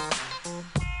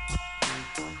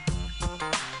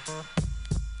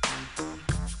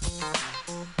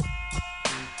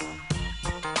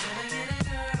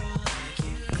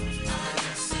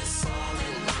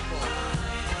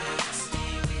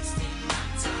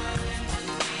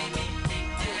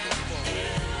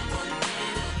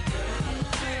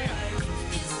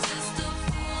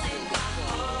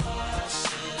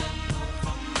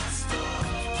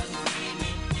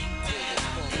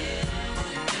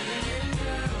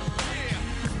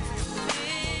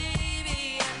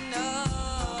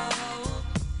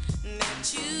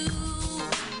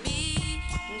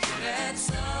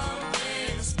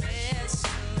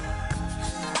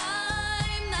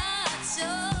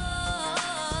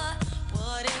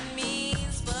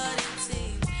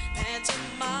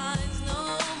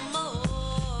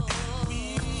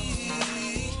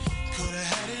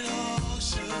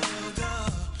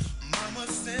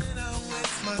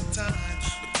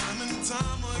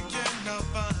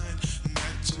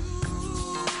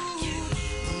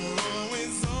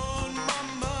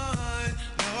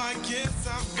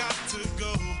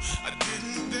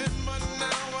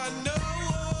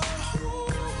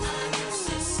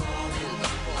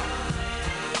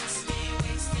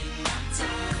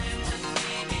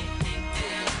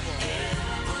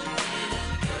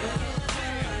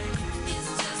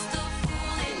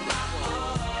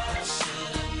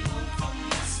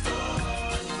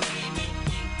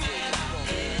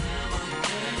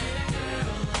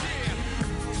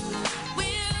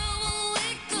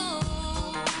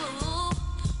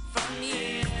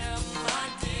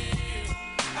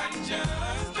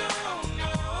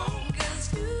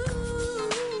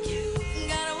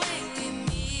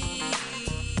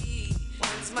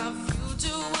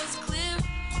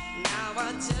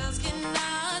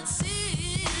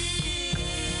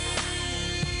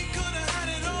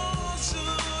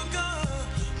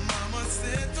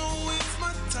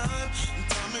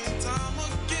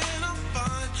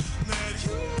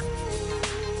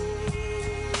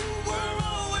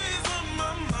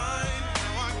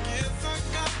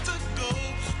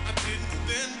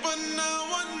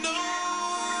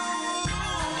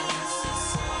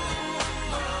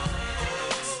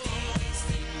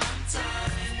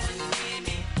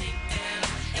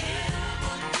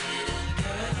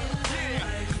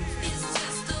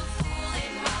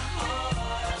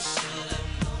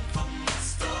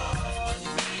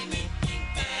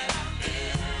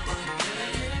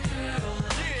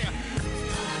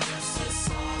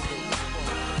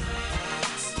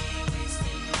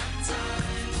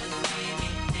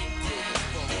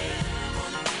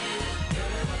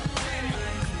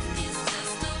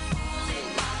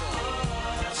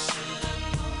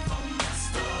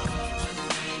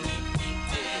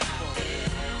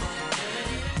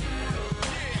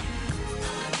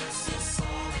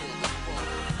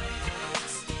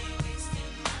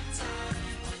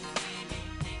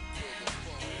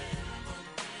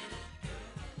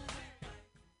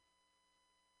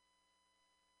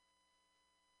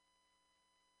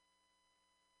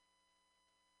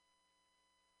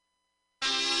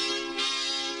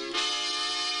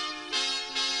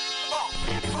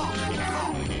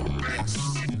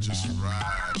 just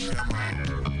ride. Come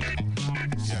on.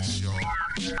 Yes, y'all.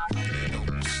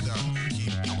 Don't stop.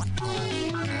 Keep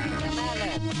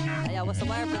Hey, yo, what's the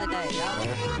word for the day,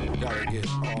 yo? Gotta get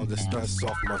all the stress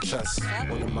off my chest.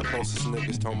 One of my closest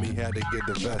niggas told me he had to get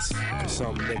the vest. Cause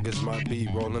some niggas might be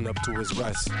rolling up to his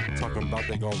rest. Talking about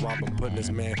they gon' rob him, putting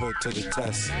his manhood to the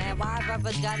test. Man, why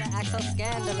brothers gotta act so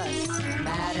scandalous?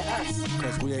 Mad at us.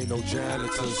 Cause we ain't no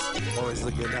janitors. Always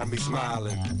looking at me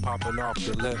smiling, popping off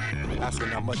the lip, asking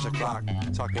how much a clock.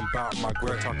 Talking about my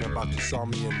grip, talking about you saw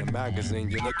me in the magazine,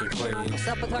 you looking clean. What's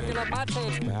up with talking about my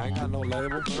team? Man, I ain't got no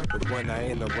label, but when I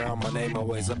ain't around, my name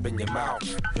always up in your mouth.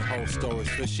 Your whole story's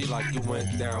fishy like you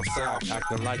went down south,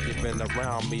 acting like you've been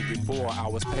around me before I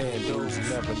was paying dues. You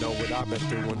never know what I've been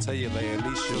through until you lay in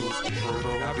these shoes.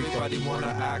 Everybody wanna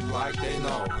act like they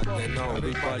know.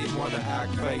 Everybody wanna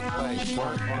act fake,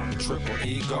 triple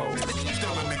ego.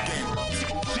 Still in the game.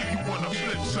 See you on the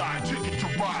flip side, ticket to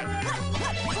ride.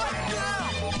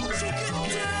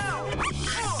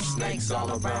 Snakes all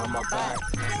around my back.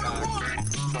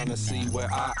 Trying to see where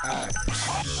I act.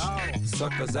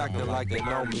 Suckers acting like they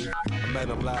know me. I met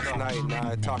them last night, now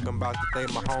they talking about that they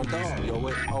my homies. Yo,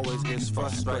 it always gets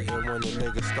frustrating when the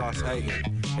nigga starts hating.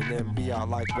 And then be out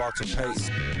like Walter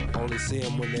Payton. Only see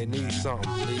them when they need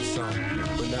something.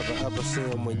 But never ever see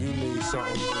them when you need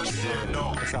something.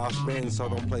 That's how it's been, so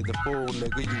don't play the fool,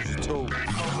 nigga, use your tool.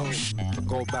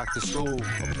 Go back to school,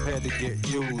 prepared to get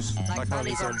used. Like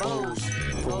honeys and booze.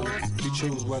 You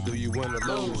choose whether you win or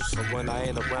lose. But when I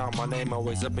ain't around, my name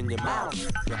always up in your mouth.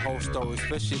 Your whole story's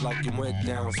fishy like you went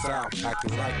down south.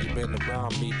 Acting like you been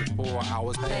around me before I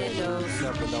was paying dues.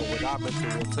 Never know what I've been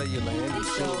through until you lay in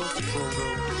these shoes.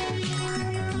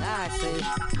 I see.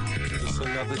 Just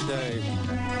another day.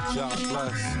 God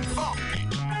bless.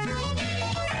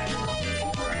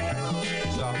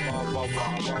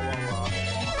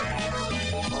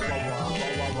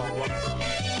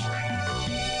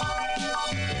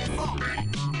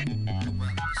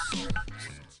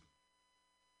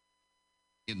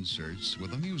 Inserts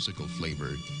with a musical flavor,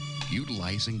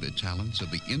 utilizing the talents of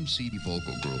the MC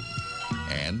vocal group.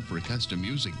 And for custom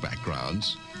music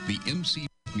backgrounds, the MC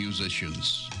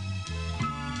musicians.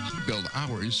 Build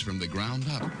ours from the ground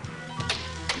up.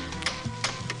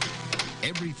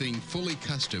 Everything fully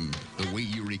custom the way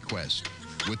you request,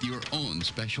 with your own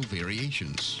special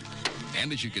variations.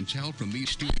 And as you can tell from these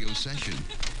studio sessions,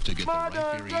 to get the right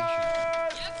variation.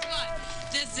 Guess what?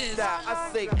 This is... I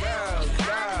say girls.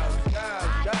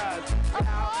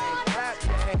 Now and clap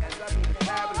your hands. I mean the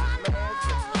fabulous man.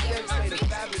 Then say the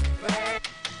fabulous man.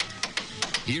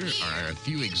 Here are a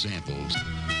few examples.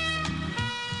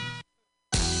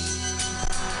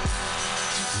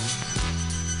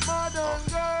 Modern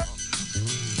girl.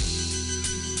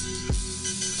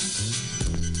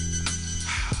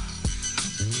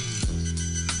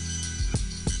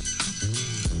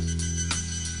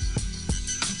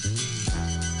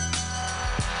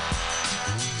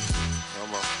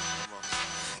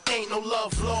 Ain't no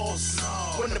love lost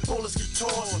when the bullets get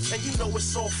tossed. And you know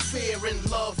it's all fair in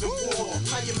love and war.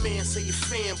 How your man say you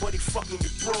fan, but he fucking you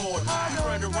broad.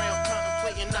 Run around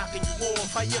contemplating knocking you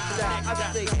off. How you black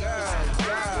got me?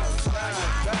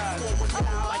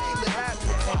 Like you live happy.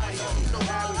 You know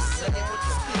how we say it, but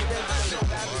you still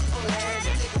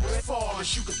as far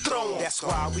as you can throw 'em. That's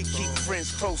why we keep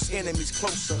friends close, enemies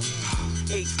closer.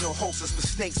 Apes no hostess for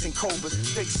snakes and cobras.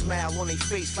 Fake smile on their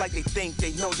face like they think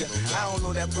they know ya. I don't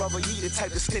know that brother, he the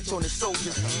type to snitch on his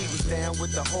soldiers. He was down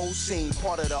with the whole scene,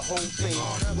 part of the whole thing.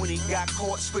 When he got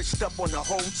caught, switched up on the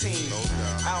whole team.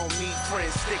 I don't need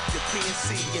friends, stick to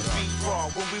PNC and be raw.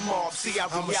 When we mob, see our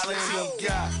I'm a reality. stand-up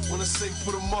guy. When I say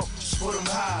put 'em up, just put 'em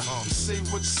high. You say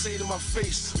what you say to my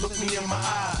face, look me in my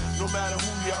eye. No matter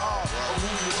who you are or who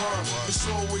you are, it's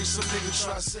always some nigga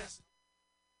try to say.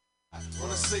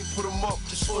 When I say put 'em up,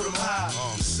 just put 'em high.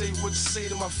 You say what you say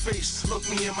to my face, look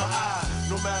me in my eye.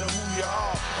 No matter who you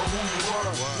are or who you are,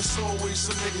 it's always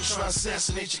some nigga try to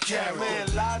assassinate your character.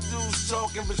 Man, lie dudes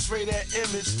talk and betray that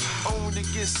image, only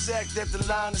to get sacked at the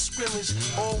line of scrimmage.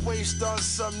 Always start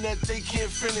something that they can't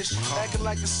finish, acting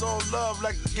like it's all love,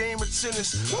 like a game of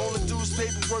tennis. All the dudes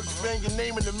paperwork, bang your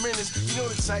name in the minutes. You know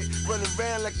the type, running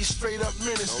around like you straight up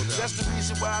menace. That's the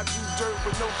reason why I do dirt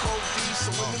with no code D.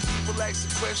 So when the people ask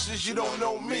the questions, you don't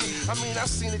know me. I mean, I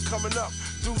seen it coming up,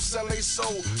 deuce LA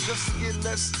soul. Just to get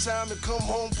less time to come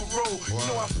home parole. You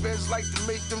know our feds like to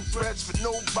make them threats for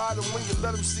no bottom. When you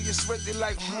let them see you sweat, they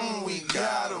like, we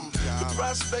got them. The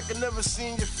prospect of never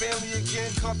seeing your family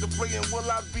again. Contemplating, will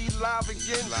I be live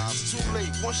again? It's too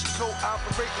late. Once you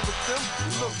cooperating with them,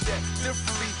 you look at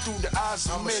differently through the eyes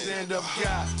of men. Stand-up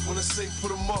guy. When I say put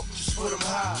them up, just put them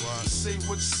high. Say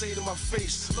what you say to my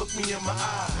face. Look me in my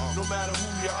eye. No matter who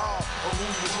you are or who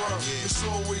you were, it's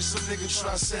always some nigga try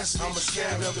to assassinate. I'm a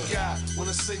stand-up guy. When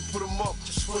I say put them up,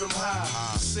 just put them high.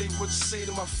 Say what you say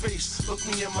to my face. Look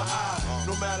me in my eye.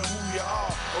 No matter who you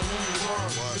are or who you were,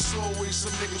 it's always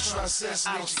some nigga try to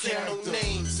assassinate your character. No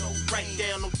names, write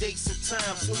down no dates and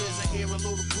times. Soon as I hear a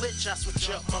little glitch, I switch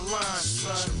up my lines.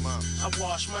 I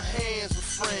wash my hands with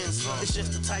friends. It's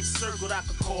just a tight circle that I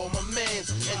could call my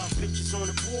mans. And the bitches on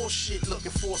the bullshit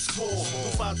looking for a score.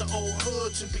 Move out the old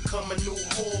hood to become a new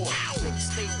whore.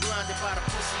 Niggas stay blinded by the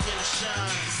pussy and the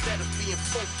shine. Instead of being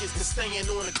focused and staying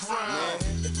on the grind.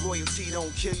 If loyalty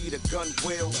don't kill you, the gun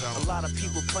will. A lot of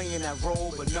people playing that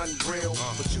role, but none real.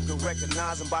 But you can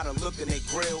recognize them by the look in their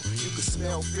grill. You can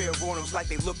smell fear on them like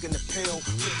they look in the pill.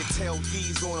 You can tell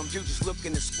D's on them, you just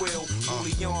looking to squill.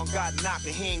 Leon got knocked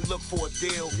and he ain't look for a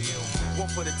deal. One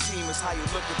for the team is how you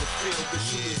look at the field. The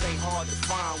shooters ain't hard to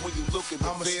find when you look at the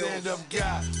field. I'm a stand-up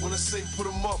guy. When I say put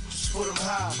them up, just put them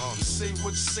high. You say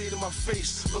what you say to my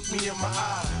face. Look me in my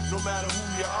eye. No matter who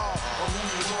you are or who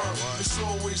you were, it's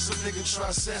always some nigga try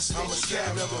to assassinate. I'm a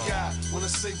stand-up guy. When I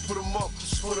say put them up,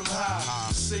 just put them high.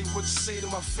 You say what you say to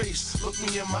my face. Look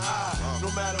me in my eye. No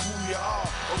matter who you are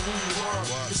or who you were,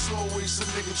 it's always some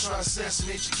nigga try to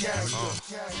assassinate your character.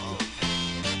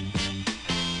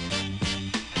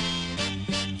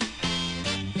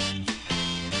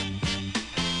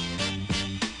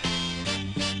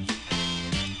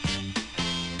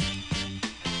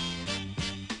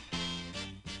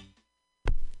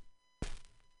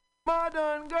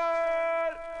 Modern girl.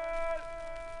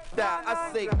 That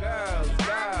I say girls,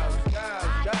 girls, girls,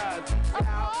 girls. Reach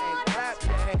out and clap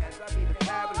your hands. I be the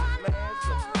fabulous man,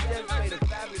 so just play the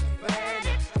fabulous man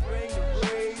and bring the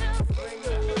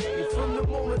breeze. From the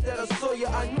moment that I saw you,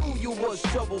 I knew you was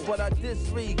trouble, but I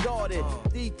disregarded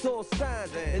detour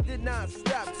signs and did not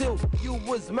stop till you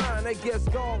was mine. I guess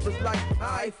God was like,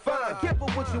 I fine. Careful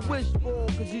what you wish for,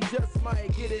 cause you just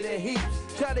might get it in heaps.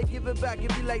 Try to give it back and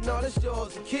be like, no, that's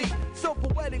yours to keep. So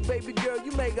poetic, baby girl,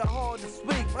 you make it hard to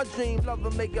speak. My dream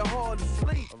lover make it hard to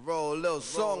sleep. I roll a little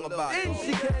song about it. And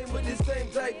she came with the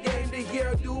same type game. The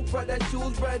hairdo, Prada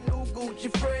shoes, brand new Gucci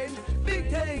frames. Big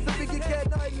things, I think you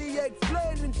can't hardly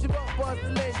explain. And she walk past the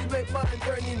lane, she make mine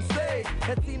turn insane.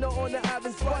 Latino on the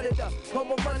avenue spotted her,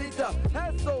 come on monitor.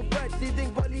 Hair so fresh, she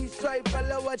think police try,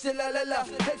 fella watch it, la la la.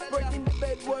 Expert in the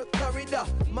bed work corridor.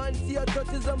 Man see her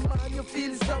touches a man, you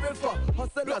feel sorry for.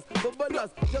 Hustlers,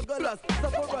 bubblers, jugglers,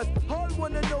 sufferers. All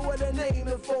wanna know what her name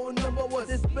and phone number was.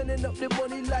 They spending up the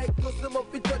money like custom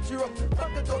up, we touch her up.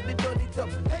 Rock it up, they done it up.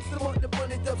 X them up, they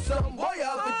burn it up. Some boy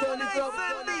out, we done it up.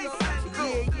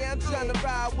 Yeah, I'm tryna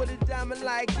ride with a diamond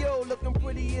like yo. Looking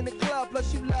pretty in the club,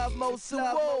 plus you love most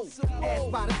whoa. Ass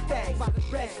by the stacks, by the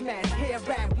breast smash, hair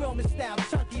wrap, Roman style,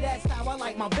 chunky, that's how I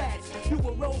like my bats. You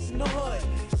were rose in the hood,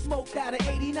 smoked out of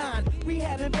 89.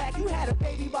 Rehabbing back, you had a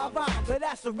baby by Vine, but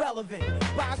that's irrelevant.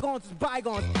 Bygones is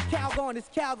bygones, Calgon is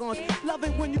Calgon. Love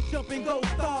it when you jump in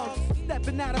ghost dogs,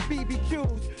 stepping out of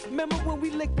BBQs. Remember when we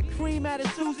licked the cream out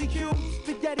of Susie Q's?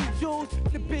 Spaghetti Jules,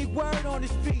 the big word on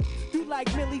his feet. You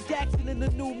like Millie Jackson in the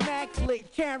new Mac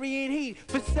lick, carrying heat.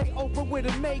 But say Oprah with a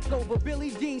makeover,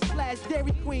 Billie Jean /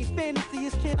 Dairy Queen. Fantasy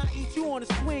is can I eat you on a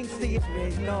swing seat?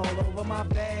 Written all over my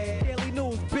bag. Daily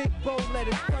News, big bold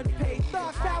letters, front page,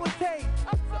 stock power tape.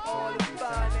 All the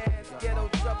finance, ghetto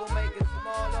troublemakers from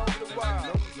all over the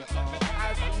world.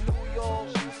 I'm from New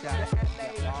York to LA,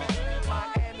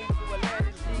 Miami to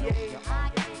Atlanta, GA,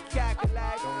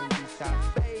 Cadillac,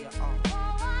 Bay,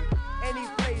 any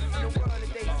place in the world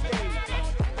that they stay.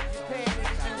 Japan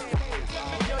and the UK.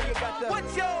 You know you got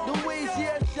the ways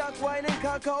here, shock, wine and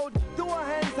cock-out. Do a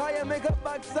hands higher, make a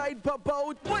backside pop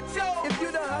out. If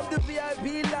you don't have the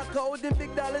VIP lockout, the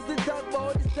big dollars to talk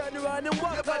about, just turn around and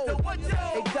walk out.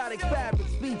 Exotic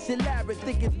fabrics, beach elaborate,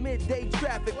 think it's midday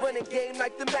traffic. Running game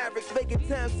like the Mavericks, making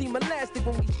time seem elastic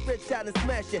when we stretch out and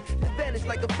smash it. To vanish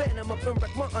like a phantom, up and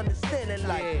wreck my understanding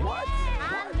like what?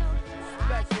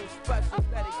 Special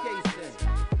dedication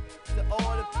to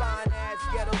all the fine ass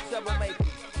ghetto troublemakers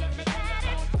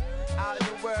out in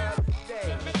the world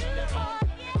today.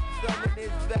 Some of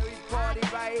this very party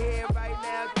right here, right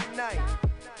now, tonight.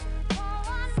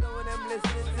 Some of them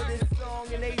listening to this song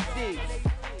in they jigs.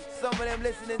 Some of them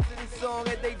listening to this song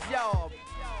at their job.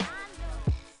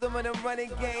 Some of them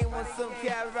running game on some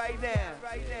cat right now.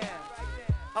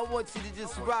 I want you to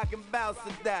just rock and bounce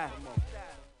to that.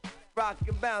 Rock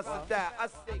and bounce to that. I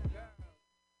say,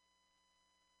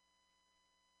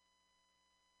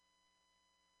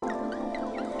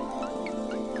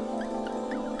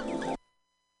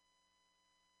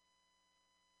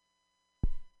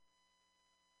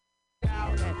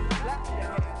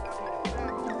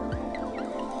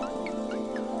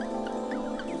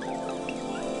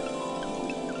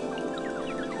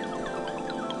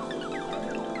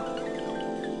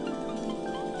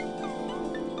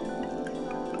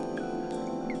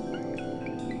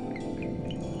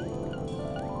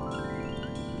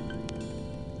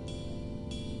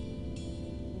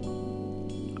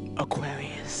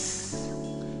 Aquarius,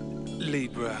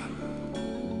 Libra,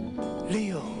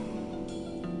 Leo,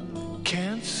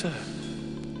 Cancer,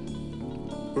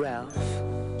 Ralph,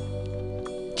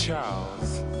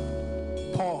 Charles,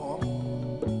 Paul,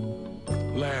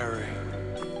 Larry.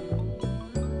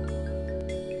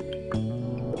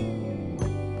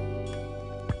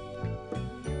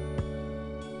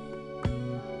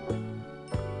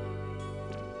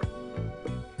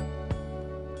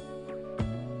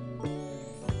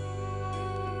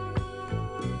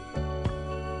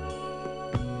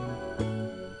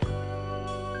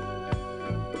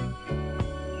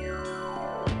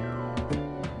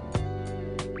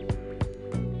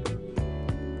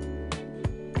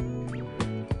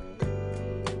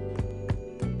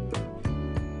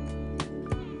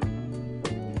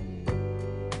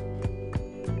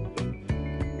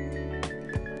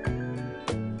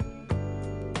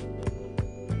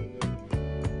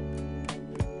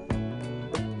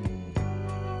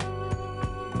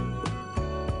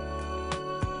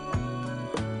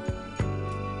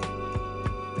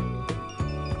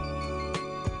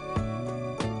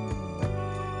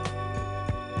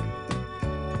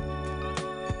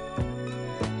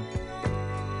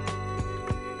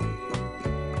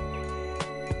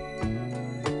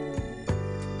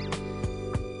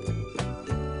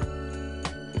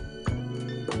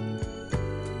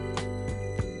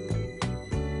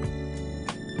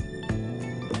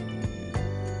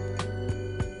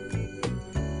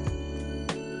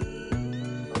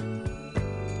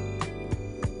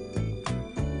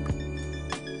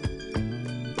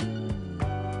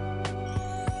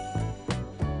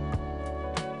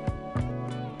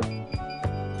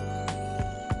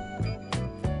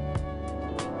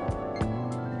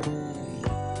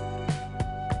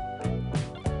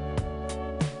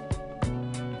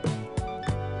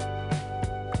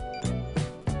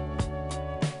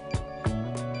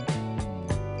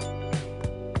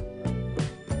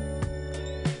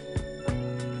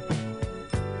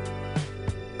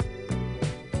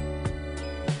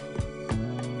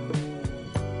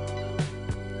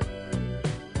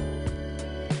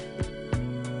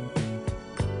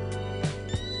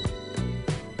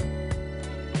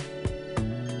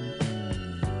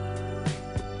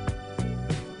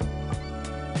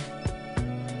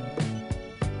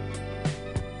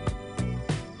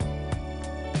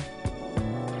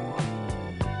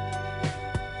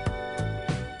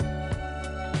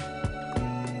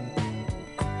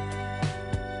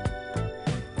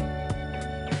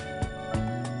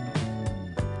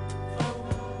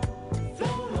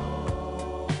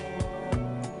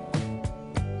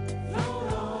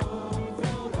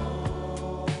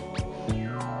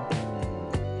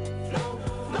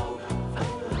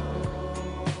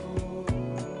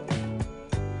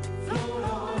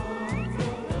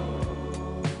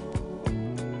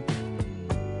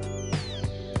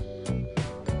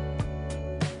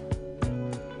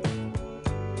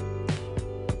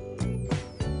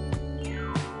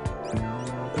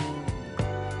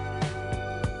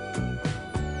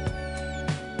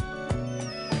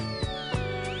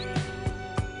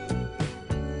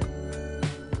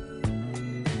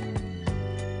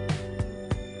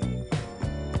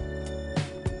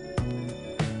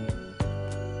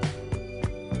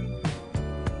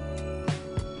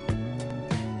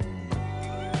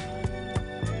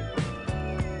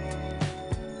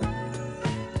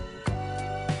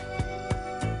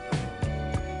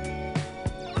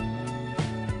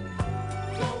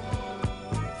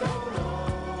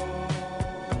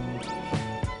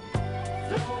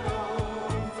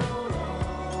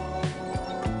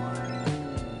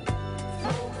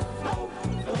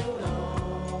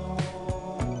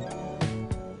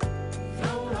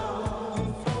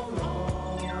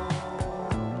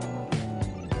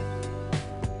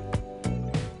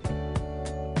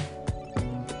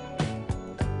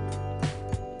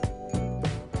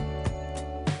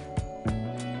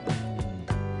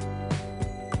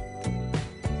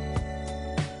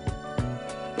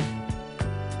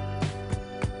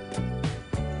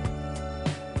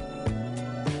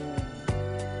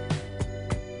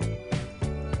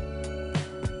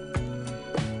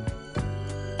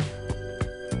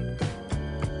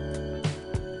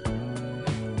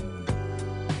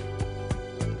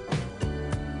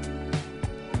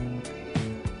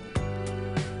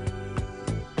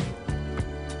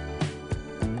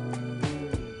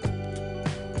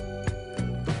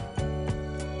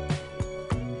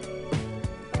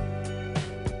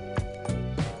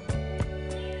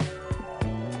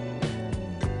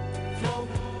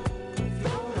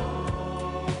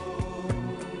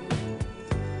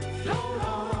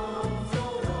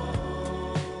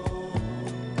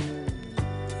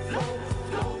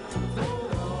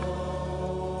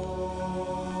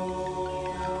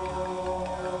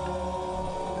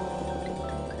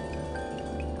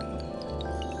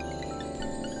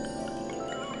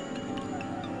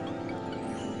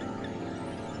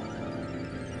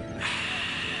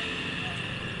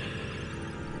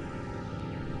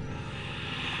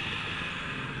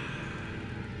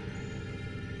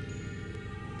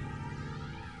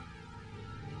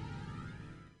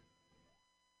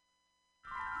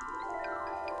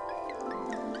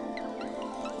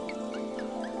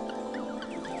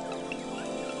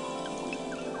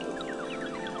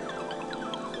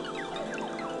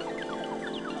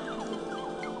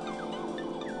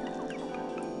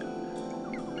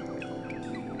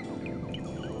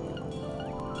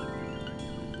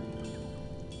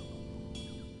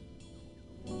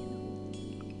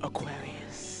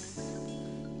 Aquarius,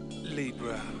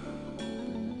 Libra,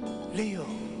 Leo,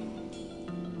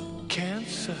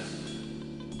 Cancer,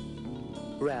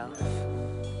 Ralph,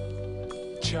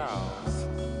 Charles,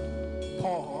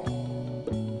 Paul,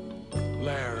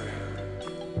 Larry.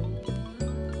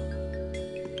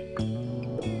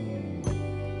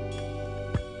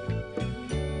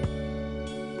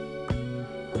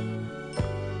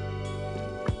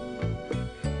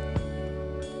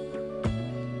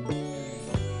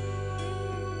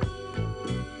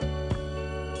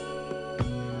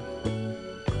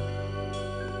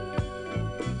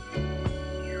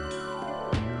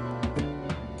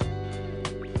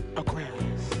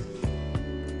 Aquarius,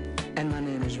 and my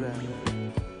name is Ralph.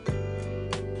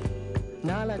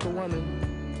 Now I like a woman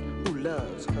who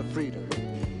loves her freedom,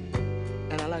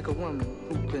 and I like a woman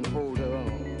who can hold her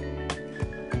own.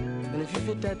 And if you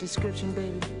fit that description,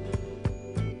 baby,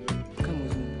 come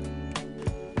with me.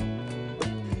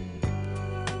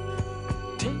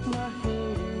 Take my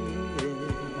hand,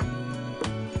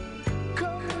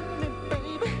 come with me,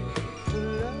 baby, to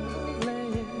love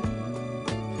land.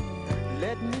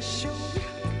 Let me show you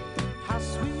how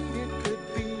sweet it could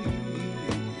be,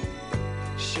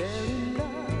 sharing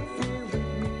love here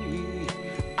with me.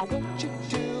 I want you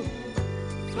to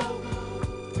float,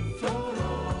 float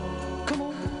on. Come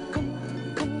on, come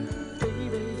on, come on,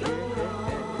 baby, yeah.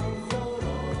 Float on,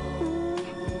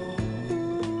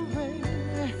 ooh, baby.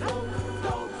 Float,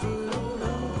 float, float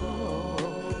on.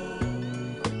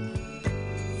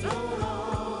 Float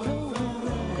on, float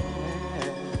on.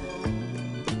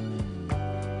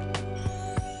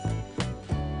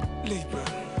 Libra.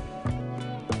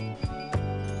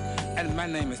 And my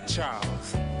name is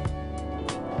Charles.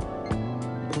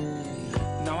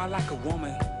 Now I like a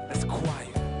woman that's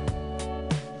quiet.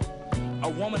 A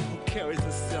woman who carries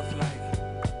herself like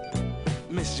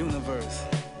Miss Universe.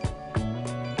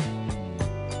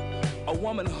 A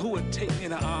woman who would take me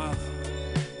in her arms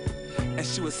and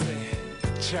she would say,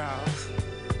 Charles,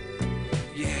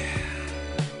 yeah.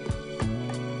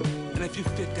 And if you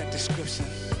fit that description,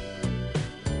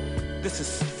 this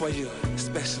is for you,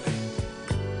 especially.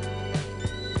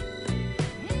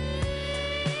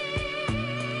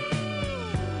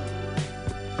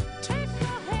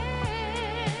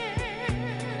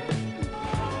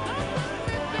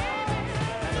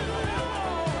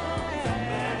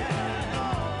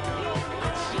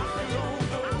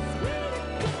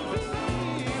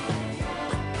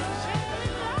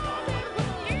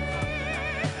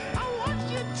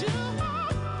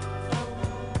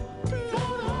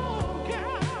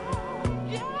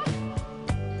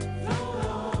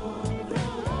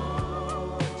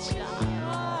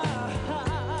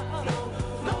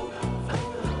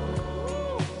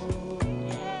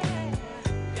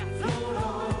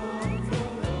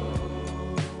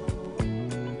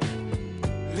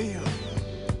 Leo.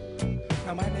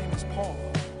 Now my name is Paul.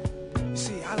 You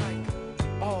see, I like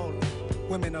all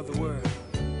women of the world.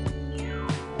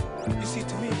 You see,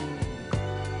 to me,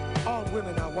 all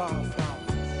women are wildflowers.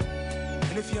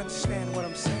 And if you understand what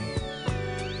I'm saying,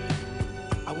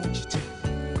 I want you to.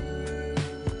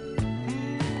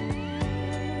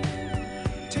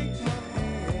 Take my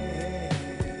hand.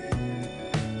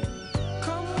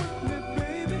 Come with me,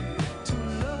 baby, to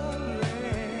love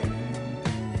land.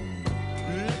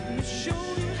 Let me show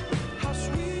you how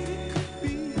sweet it could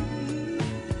be,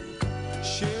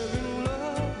 sharing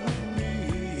love with me.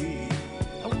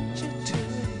 I want you to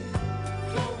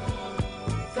float,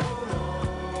 float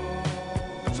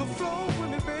on. So float with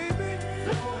me, baby.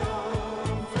 Float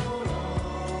on, float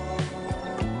on.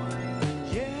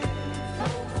 Yeah,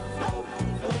 float, float,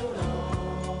 float on.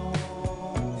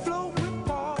 Float with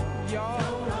Paul, y'all.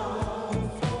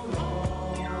 Float on,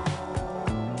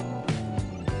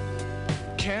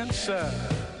 Cancer,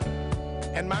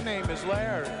 and my name is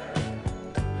Larry.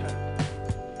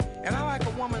 And I like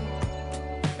a woman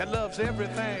that loves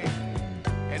everything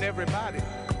and everybody,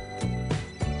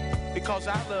 because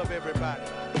I love everybody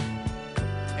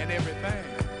and everything.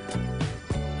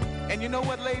 And you know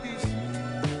what, ladies?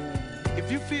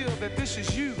 If you feel that this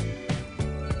is you,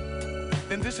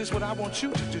 then this is what I want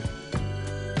you to do.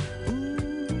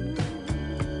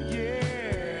 Yeah.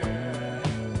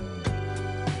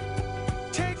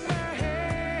 Take my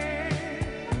hand.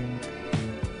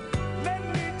 Let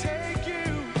me take you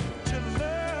to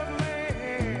love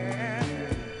land.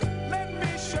 Let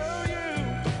me show you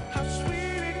how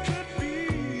sweet it could be,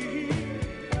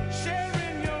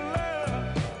 sharing your love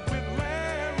with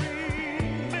Larry.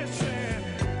 Listen,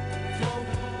 float,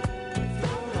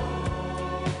 float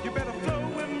on. You better flow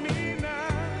with me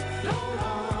now.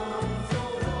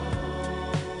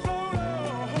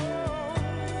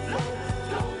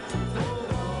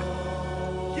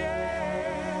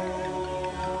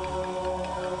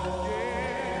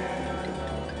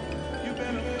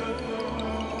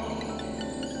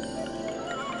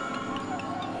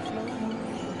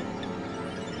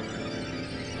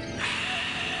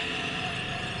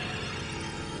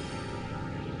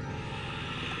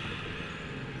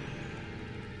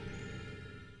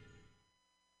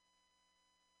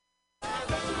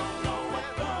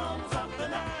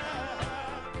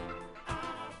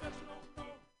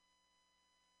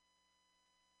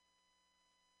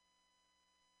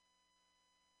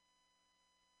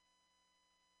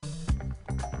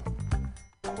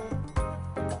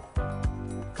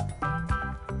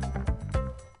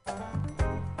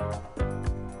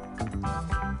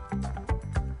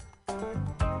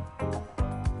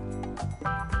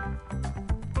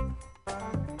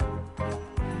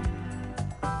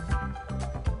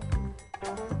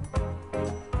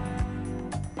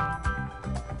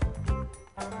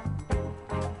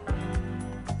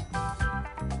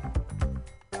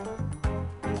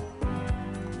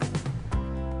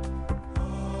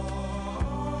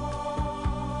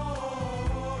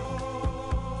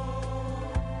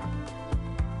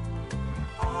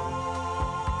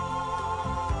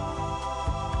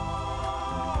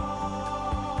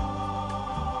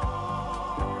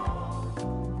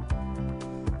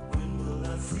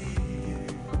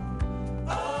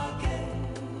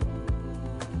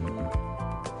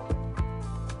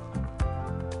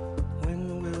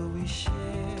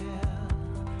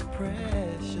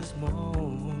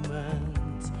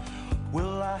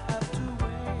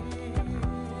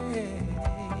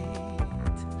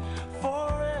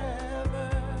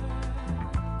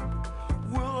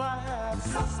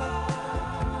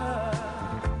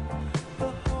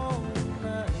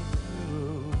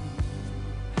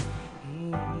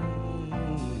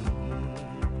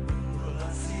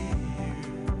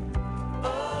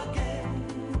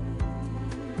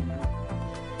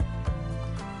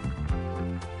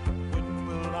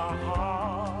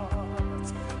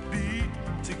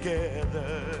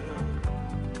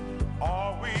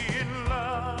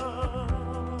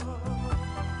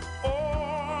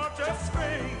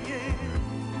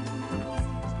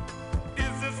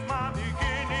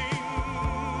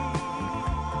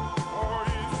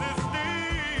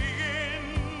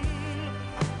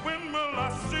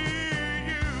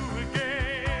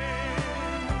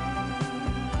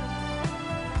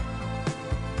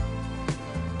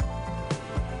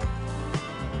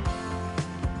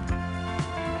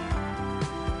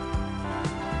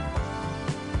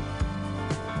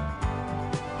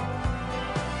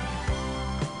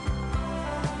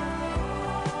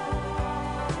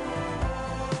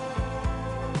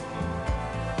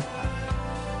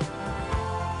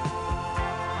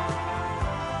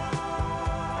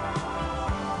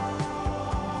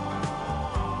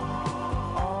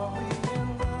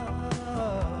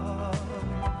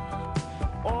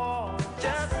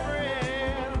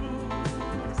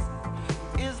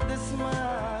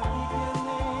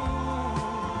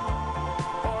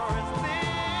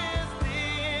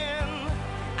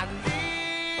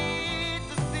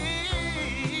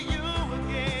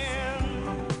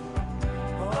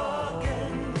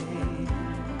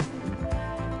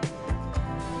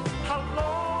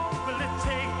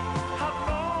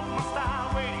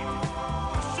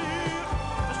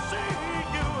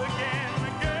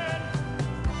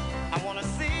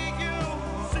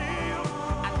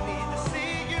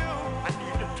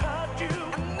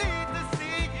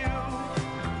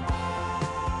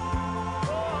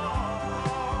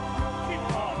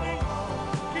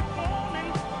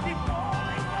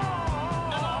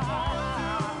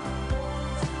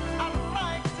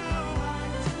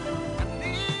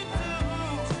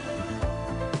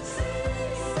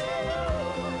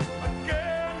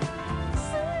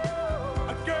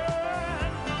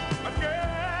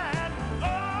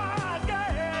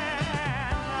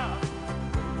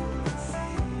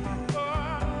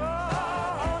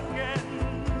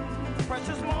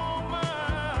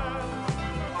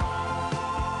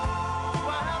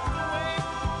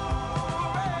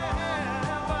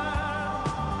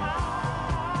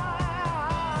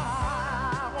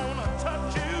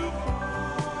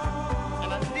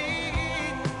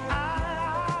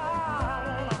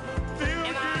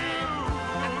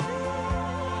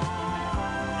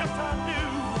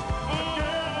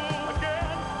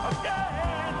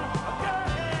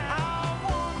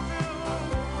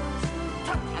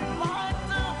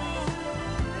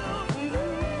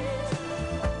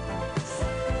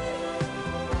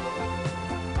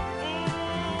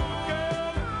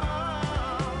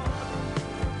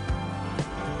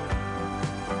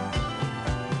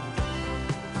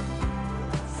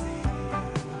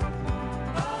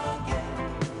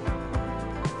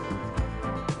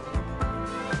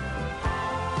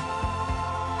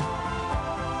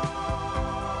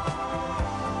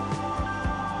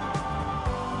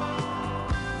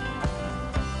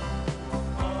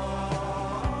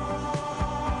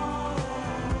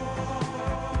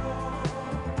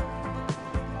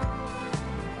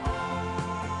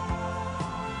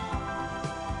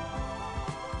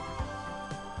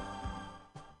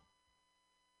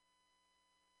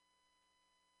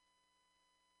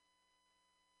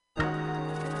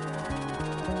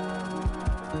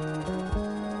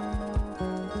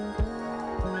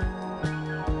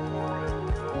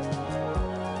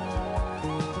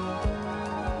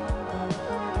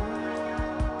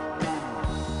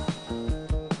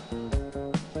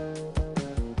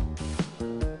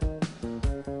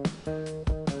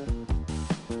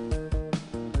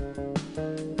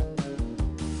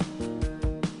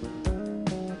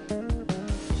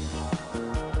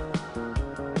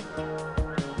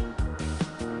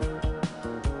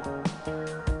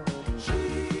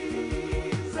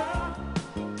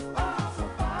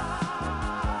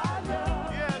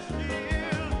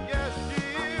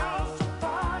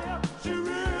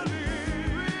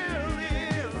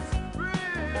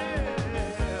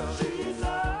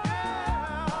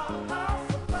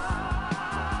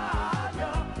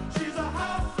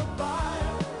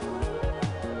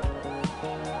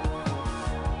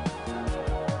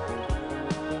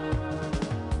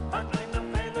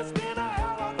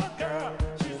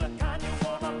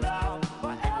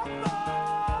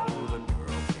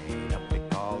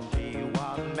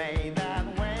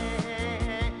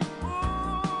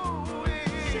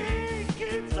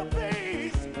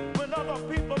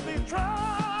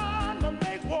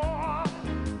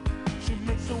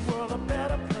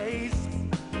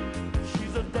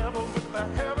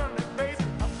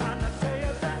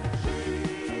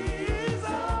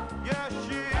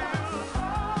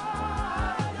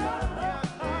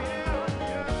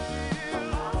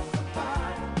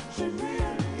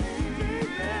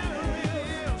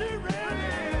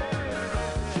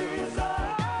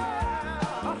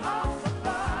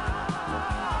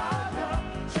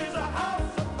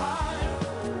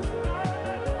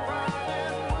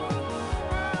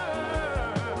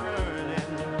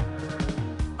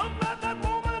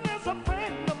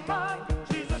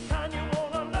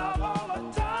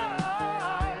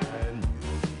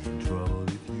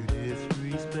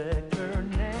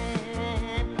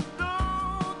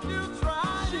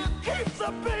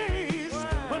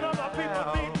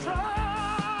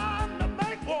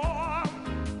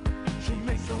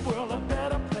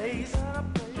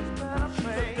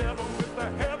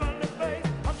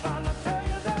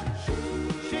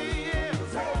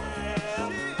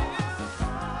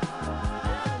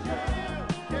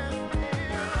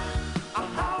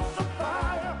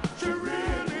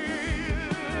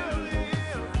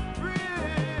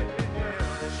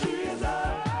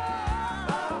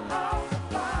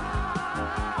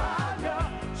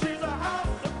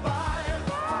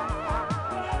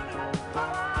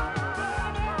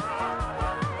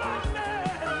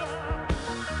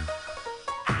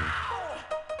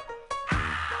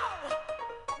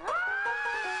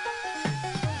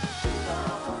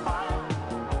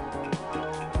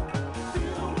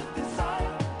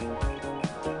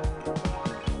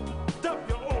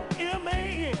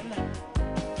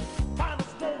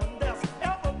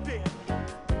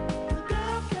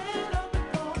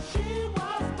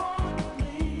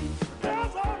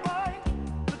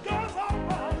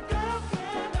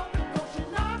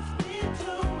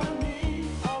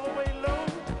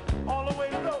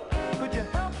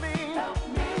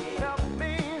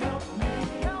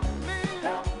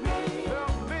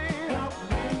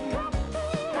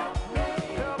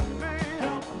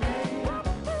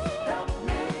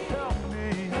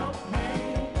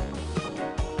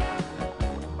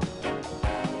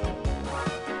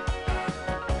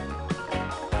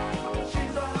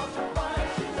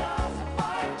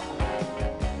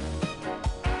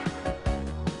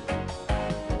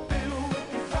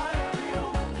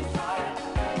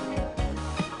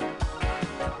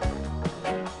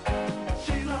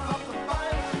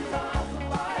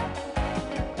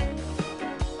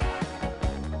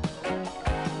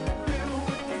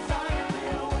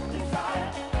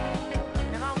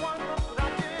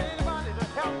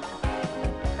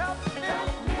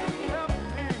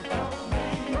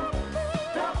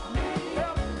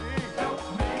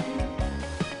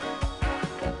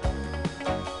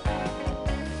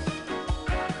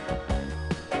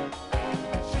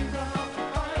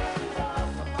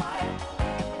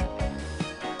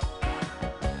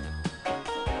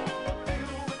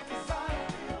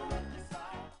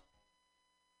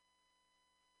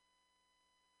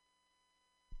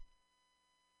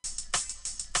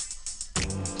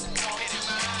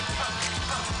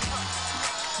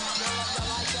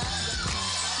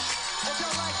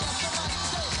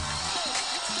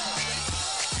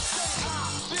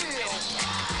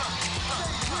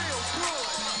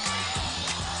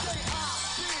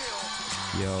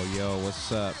 Yo,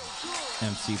 what's up?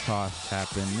 MC Posh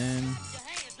tapping in.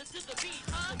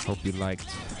 Hope you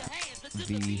liked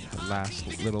the last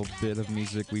little bit of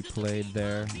music we played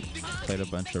there. Played a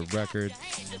bunch of records.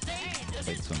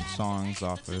 Played some songs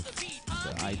off of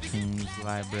the iTunes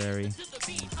library.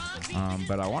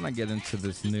 But I want to get into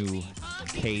this new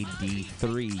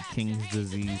KD3, King's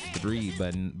Disease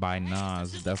 3 by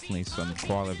Nas. Definitely some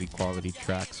quality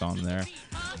tracks on there.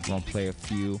 We'll play a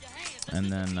few,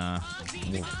 and then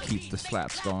we'll keep the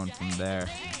slaps going from there.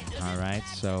 Alright,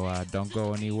 so don't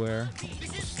go anywhere.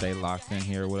 Stay locked in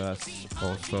here with us.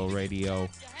 Also Radio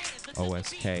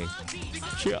OSK.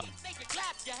 Cheer.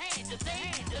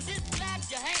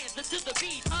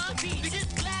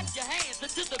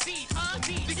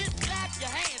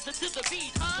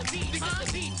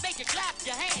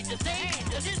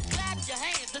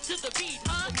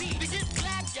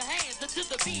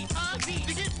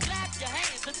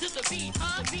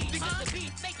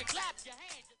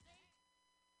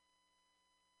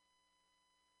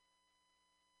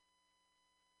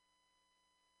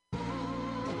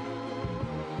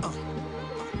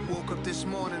 Woke up this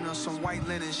morning on some white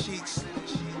linen sheets.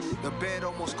 The bed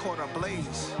almost caught a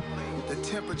blaze. The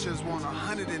temperatures were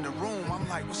 100 in the room. I'm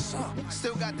like, what's up?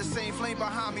 Still got the same flame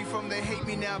behind me from the Hate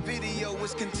Me Now video.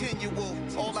 It's continual.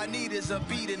 All I need is a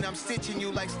beat and I'm stitching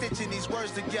you like stitching these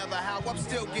words together. How I'm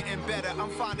still getting better. I'm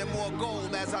finding more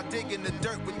gold as I dig in the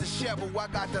dirt with the shovel. I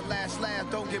got the last laugh.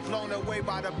 Don't get blown away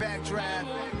by the backdraft.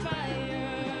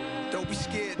 Don't be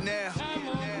scared now.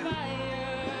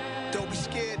 Don't be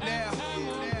scared now.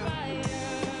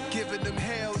 Giving them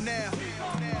hell now.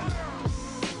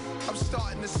 I'm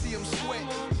starting to see them sweat.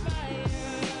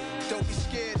 Don't be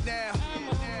scared now.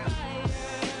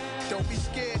 Don't be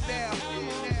scared now.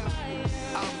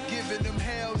 I'm giving them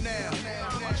hell now.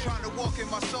 I'm trying to walk in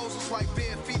my soles, it's like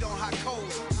bare feet on hot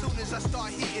coals. Soon as I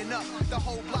start heating up, the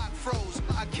whole block froze.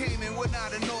 I came in with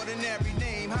not an ordinary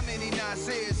name. How many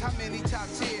Nasers? How many top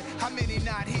tier? How many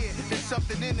not here? There's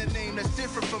something in the name that's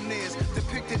different from theirs.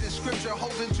 Depicted in scripture,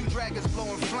 holding two dragons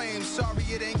blowing flames. Sorry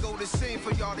it ain't go the same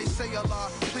for y'all. They say Allah,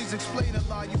 please explain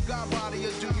Allah. You got body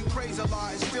or do you praise Allah?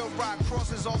 And still rock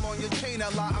crosses all on your chain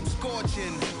Allah. I'm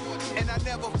scorching, and I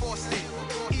never forced it.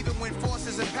 Even when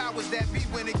forces and powers that be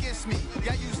went against me,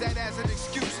 y'all use that as an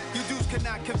excuse. You dudes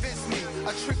cannot convince me.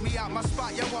 Trick me out my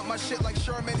spot. Y'all want my shit like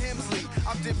Sherman Hemsley.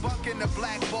 I'm debunking the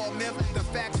blackball myth. The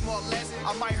facts more or less.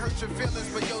 I might hurt your feelings,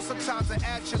 but yo, sometimes it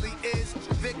actually is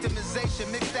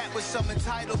victimization. Mix that with some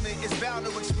entitlement. It's bound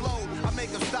to explode. I make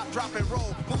them stop, drop, and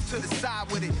roll. Move to the side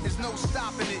with it. There's no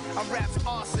stopping it. I'm rap's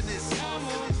arsonist.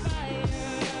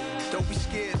 Don't be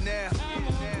scared now.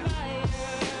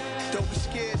 Don't be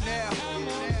scared now.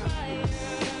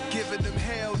 Giving them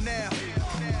hell now.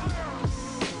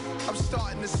 I'm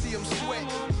starting to see them sweat.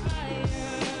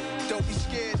 Don't be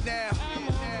scared now.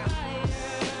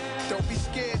 Don't be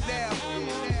scared now.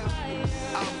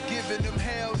 I'm giving them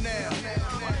hell now.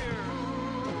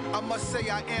 I must say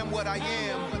I am what I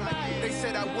am. They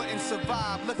said I wouldn't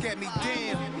survive. Look at me,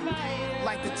 damn.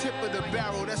 Like the tip of the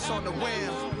barrel that's on the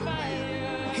wham.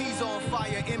 He's on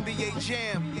fire, NBA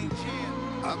Jam.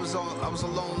 I was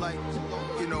alone, like,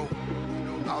 you know,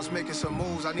 I was making some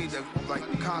moves. I need to like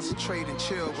concentrate and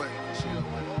chill, but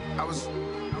I was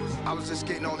just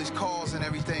getting all these calls and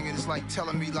everything, and it's like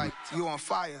telling me like you on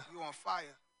fire. You on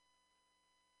fire.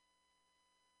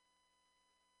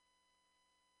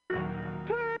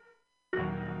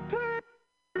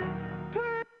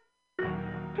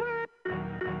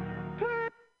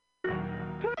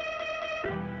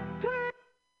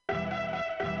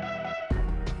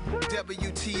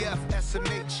 WTF,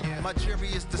 SMH. My jury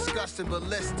is disgusting, but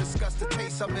let's discuss the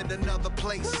taste. I'm in another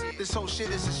place. This whole shit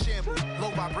is a shambles. Low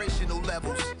vibrational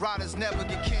levels. Riders never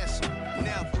get canceled.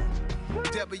 Never.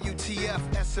 WTF,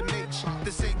 SMH.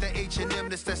 This ain't the H&M,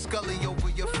 this that Scully over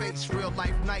your face. Real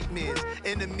life nightmares.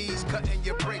 Enemies cutting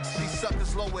your brakes. These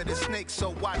suckers lower than snakes, so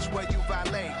watch where you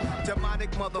valet.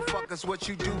 Demonic motherfuckers, what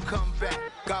you do, come back.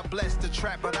 God bless the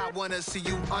trap, but I wanna see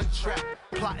you untrapped.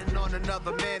 Plotting on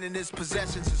another man and his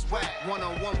possessions is whack.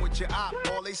 One-on-one with your op,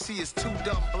 all they see is two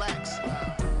dumb blacks.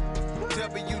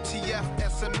 WTF,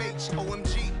 SMH,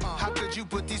 OMG. How could you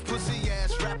put these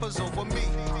pussy-ass rappers over me?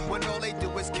 When all they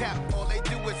do is cap, all they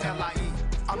do is LIE.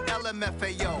 I'm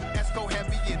LMFAO, Esco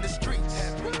heavy in the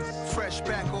streets. Fresh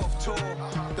back off tour,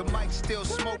 the mic still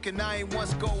smoking, I ain't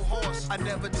once go horse. I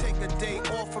never take a day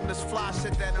off from this fly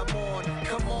shit that I'm on.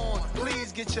 Come on,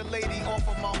 please get your lady off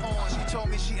of my horn. She told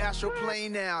me she astral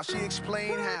plane now, she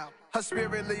explained how. Her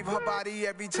spirit leave her body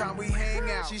every time we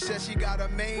hang out. She said she got a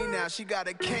main now, she got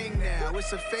a king now.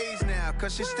 It's a phase now,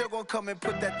 cause she still gonna come and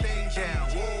put that thing down.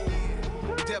 Whoa.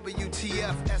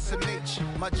 WTF,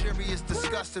 SMH. My jury is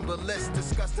disgusting, but let's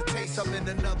discuss the taste. I'm in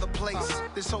another place.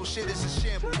 This whole shit is a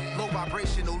shambles. Low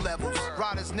vibrational levels.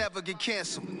 Riders never get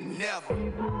canceled. Never.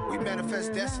 We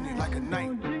manifest destiny like a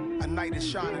night is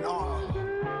shining on.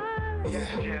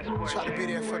 Yeah, try to be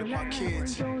there for my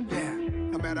kids. Yeah,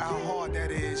 no matter how hard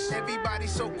that is. Everybody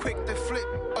so quick to flip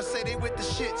or say they with the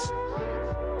shits.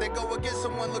 They go against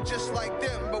someone look just like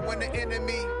them, but when the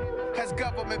enemy has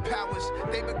government powers,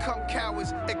 they become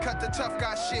cowards and cut the tough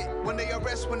guy shit. When they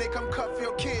arrest, when they come cuff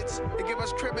your kids, they give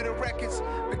us criminal records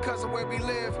because of where we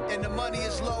live, and the money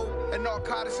is low and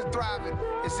narcotics are thriving.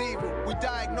 It's evil. We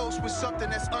diagnosed with something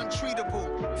that's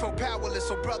untreatable. Feel powerless,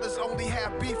 so brothers only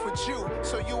have beef with you.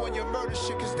 So you on your murder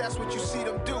shit, cause that's what you see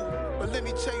them do. But let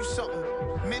me tell you something.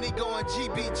 Many going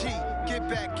GBG, get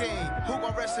back game. Who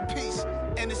gon' rest in peace?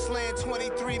 In this land,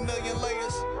 23 million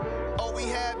layers. All we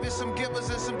have is some givers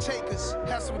and some takers.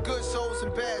 Have some good souls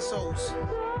and bad souls.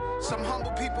 Some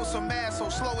humble people, some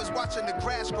assholes. Slow as watching the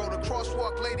grass grow. The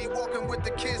crosswalk lady walking with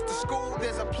the kids to school.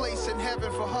 There's a place in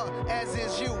heaven for her, as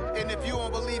is you. And if you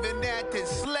don't believe in that, then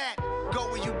slap. Go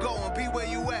where you going, be where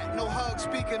you at. No hug,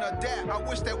 speaking of that. I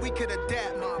wish that we could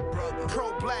adapt, my brother.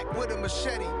 Pro-black with a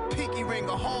machete, pinky ring,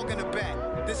 a hog in the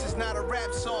back. This is not a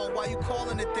rap song, why you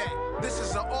calling it that? This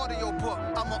is an audio book,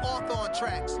 I'm an author on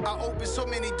tracks. I opened so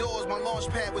many doors, my launch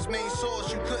pad was main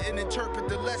source. You couldn't interpret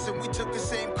the lesson, we took the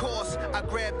same course. I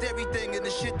grabbed everything and the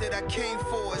shit that I came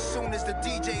for. As soon as the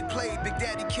DJ played, Big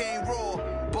Daddy came raw.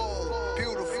 Bold,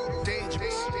 beautiful,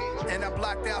 dangerous. And I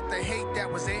blocked out the hate that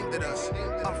was aimed at us.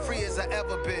 I'm free as I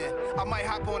ever been. I might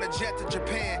hop on a jet to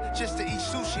Japan just to eat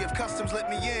sushi if customs let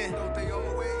me in.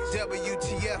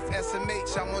 WTF,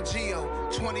 SMH, I'm on Geo.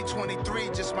 2023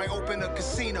 just might open a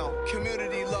casino.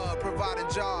 Community love, providing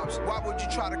jobs. Why would you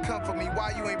try to come for me?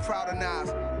 Why you ain't proud of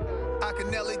Nas?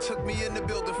 Akinelli took me in the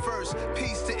building first.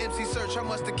 Peace to MC Search, how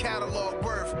much the catalog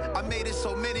worth? I made it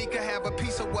so many could have a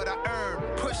piece of what I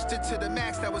earned. Pushed it to the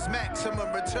max, that was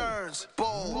maximum returns.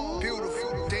 Bold,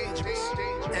 beautiful, dangerous.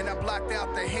 And I blocked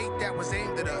out the hate that was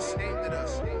aimed at us.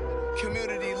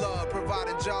 Community love,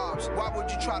 providing jobs. Why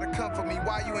would you try to come for me?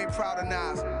 Why you ain't proud of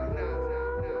Nas?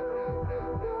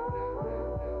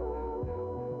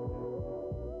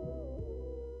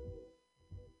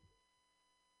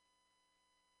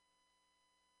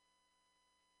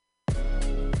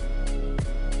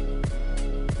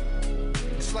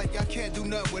 It's like y'all can't do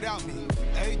nothing without me.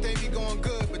 Everything be going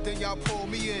good, but then y'all pull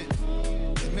me in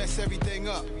and mess everything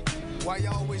up. Why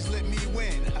y'all always let me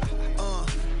win?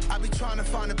 I be trying to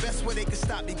find the best way they can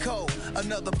stop me cold.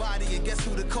 Another body, and guess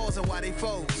who the cause and why they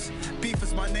foes? Beef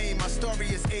is my name, my story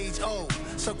is age old.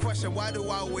 So question, why do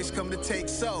I always come to take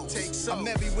souls? I'm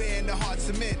everywhere in the heart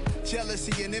cement.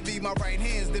 Jealousy and envy, my right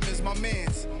hands, them is my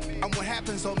mans. I'm what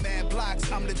happens on mad blocks.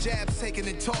 I'm the jabs taking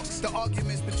in talks. The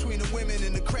arguments between the women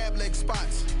in the crab leg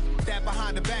spots. That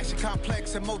behind the back, she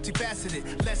complex and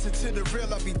multifaceted. Lesson to the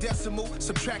real, I'll be decimal.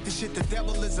 Subtract the shit, the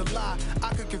devil is a lie.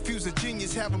 I could confuse a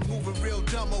genius, have him moving real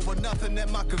dumb over nothing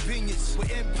at my convenience.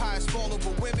 With empires fall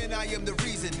over women, I am the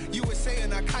reason. USA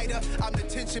and Al-Qaeda, I'm the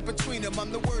tension between them.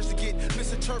 I'm the words to get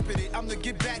misinterpreted. I'm the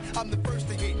get back, I'm the first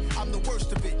to hit. I'm the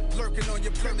worst of it, lurking on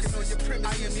your premises.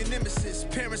 I am your nemesis,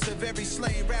 parents of every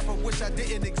slain rapper, wish I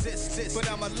didn't exist.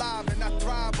 But I'm alive and I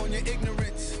thrive on your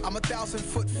ignorance. I'm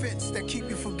 1,000-foot fence that keep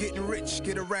you from getting rich,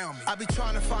 get around me. I be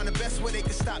trying to find the best way they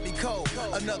can stop me cold.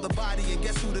 Another body, and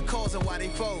guess who the cause and why they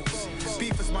foes?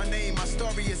 Beef is my name, my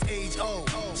story is age old.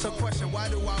 So question, why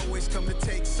do I always come to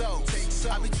take souls?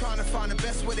 I be trying to find the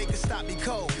best way they can stop me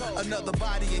cold. Another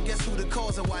body, and guess who the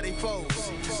cause and why they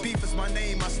foes? Beef is my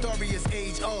name, my story is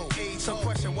age old. So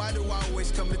question, why do I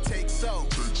always come to take souls?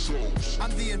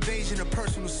 I'm the invasion of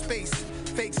personal space.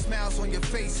 Fake smiles on your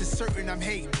face, it's certain I'm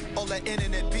hate. All that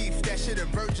internet beef, that shit a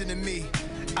virgin in me.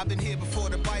 I've been here before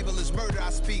the Bible is murder I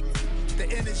speak. The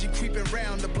energy creeping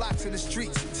round the blocks in the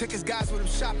streets. Took his guys with him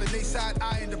shopping, they side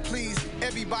eyeing to please.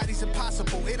 Everybody's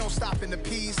impossible, it don't stop in the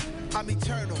peas. I'm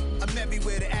eternal, I'm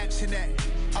everywhere the action at.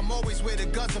 I'm always where the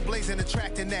guns are blazing,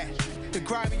 attracting that. The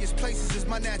grimiest places is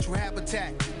my natural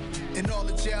habitat. In all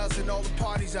the jails and all the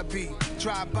parties I be.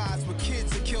 Drive-bys with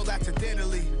kids that killed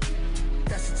accidentally.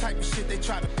 That's the type of shit they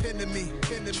try to pin to me.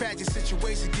 The tragic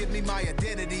situation give me my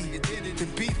identity. The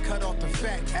beef cut off the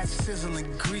fat, add sizzling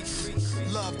grease.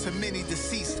 Love to many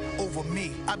deceased over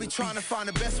me. I be trying to find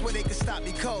the best way they can stop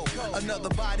me cold. Another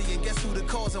body, and guess who the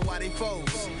cause and why they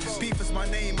foes? Beef is my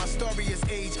name, my story is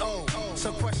age old.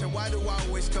 So question, why do I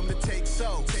always come to take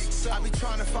souls? I be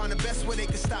trying to find the best way they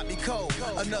can stop me cold.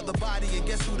 Another body, and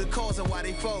guess who the cause and why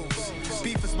they foes?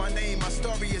 Beef is my name, my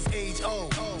story is age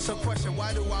old. So question,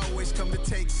 why do I always come to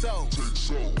take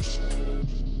souls?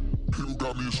 People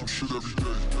got me in some shit every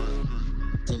day.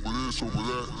 Over this, over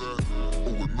that,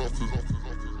 over nothing,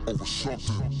 over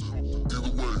something.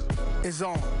 Either way, it's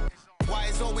on. Why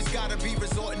it's always gotta be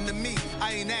resorting to me?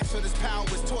 I ain't asked for this power,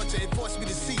 it's torture. It forced me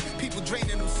to see people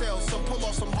draining themselves, some pull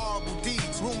off some horrible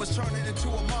deeds. Rumors turning into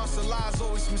a monster, lies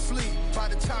always mislead. By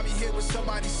the time you hear what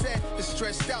somebody said, it's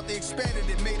stressed out. They expanded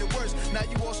it, made it worse. Now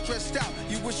you all stressed out.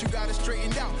 You wish you got it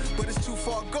straightened out, but it's too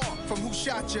far gone. From who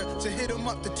shot you to hit 'em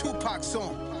up, the Tupac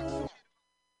song.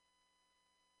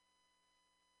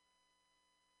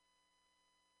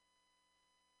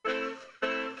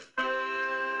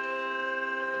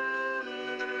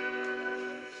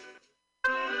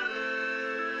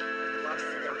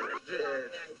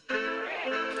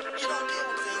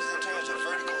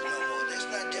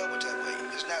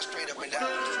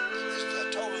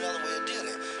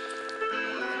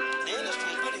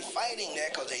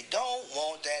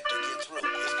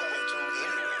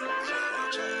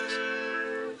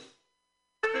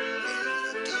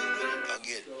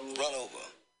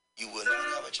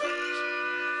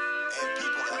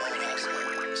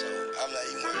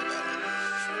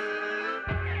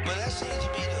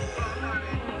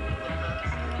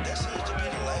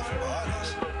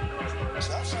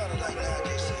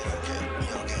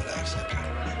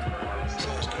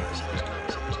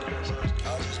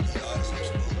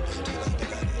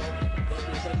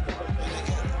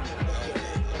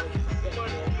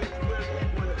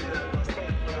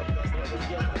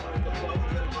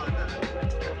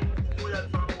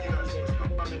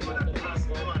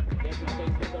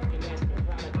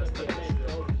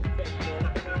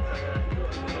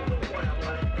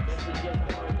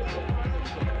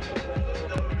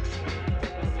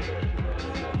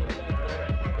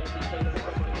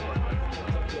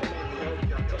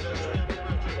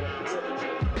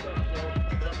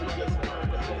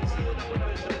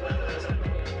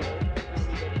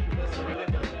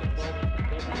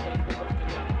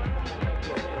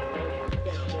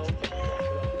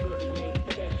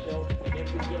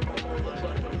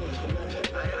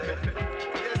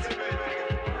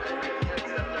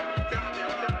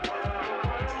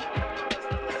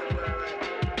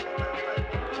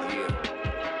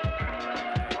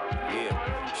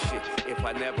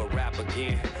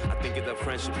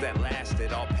 Friendships that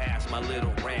lasted all past my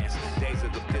little rants. Days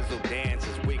of the fizzle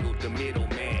dances, wiggled the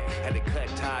middleman. Had to cut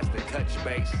ties to touch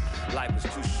base. Life was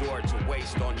too short to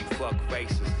waste on you fuck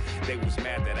faces. They was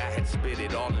mad that I had spit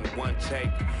it all in one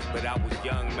take. But I was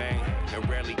young, man, and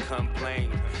rarely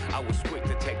complained. I was quick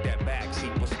to take that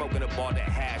backseat, but smoking up all that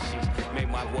hashies made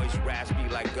my voice raspy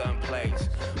like gunplays.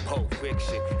 Pulp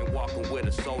Fiction and walking with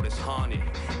a soul that's haunted.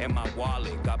 And my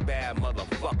wallet got bad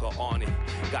motherfucker on it.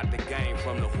 Got the game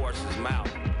from the horse's mouth.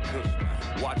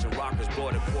 Watching rockers blow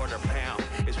the quarter pound.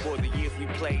 It's for the years we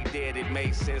played dead. It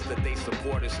made sense that they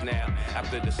support us now.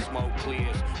 After the smoke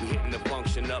clears, we hitting the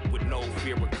function up with no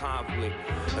fear of conflict.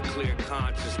 A clear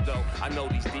conscience though. I know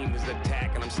these demons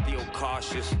attack and I'm still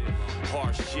cautious.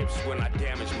 Hardships when I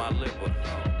damage my liver.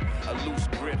 A loose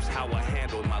grip's how I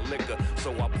handled my liquor,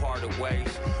 so I parted ways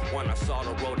when I saw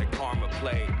the road that karma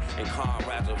played. And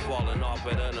comrades are falling off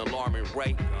at an alarming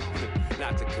rate.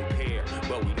 Not to compare,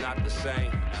 but we not the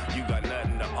same. You got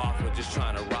nothing to offer, just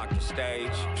trying to rock the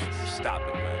stage. Stop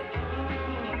it, man.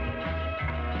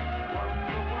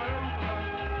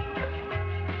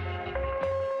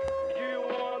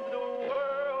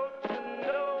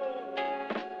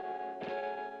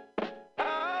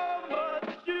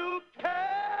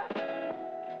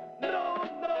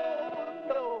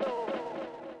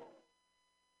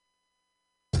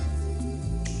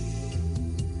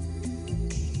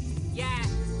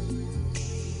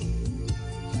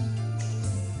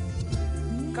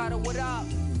 Carter, what up?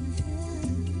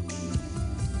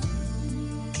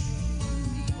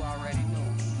 You already know.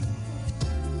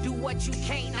 Do what you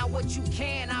can't, not what you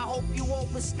can. I hope you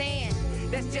understand.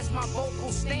 That's just my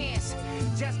vocal stance.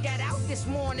 Just got out this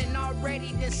morning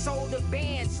already, then sold a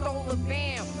band, stole a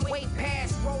van, way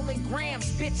past rolling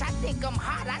grams. Bitch, I think I'm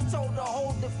hot. I told her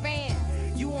hold the fan.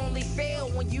 You only fail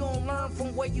when you don't learn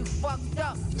from where you fucked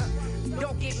up.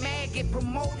 Don't get mad, get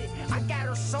promoted. I got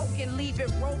her soaking, leave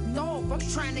it roped off. I'm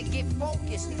trying to get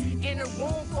focused. In a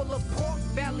room full of pork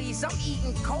bellies, I'm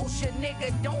eating kosher,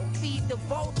 nigga. Don't feed the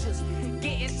vultures.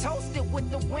 Getting toasted with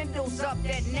the windows up,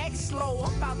 that neck slow.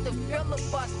 I'm about to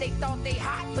filibust. They thought they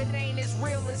hot, but ain't as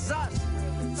real as us.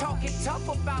 Talking tough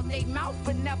about they mouth,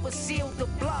 but never sealed the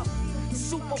bluff.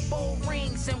 Super Bowl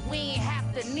rings, and we ain't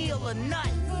have to kneel or nut.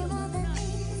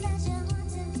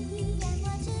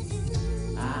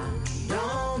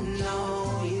 Don't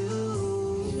know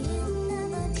you.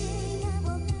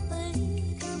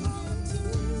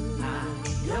 I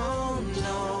don't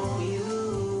know you.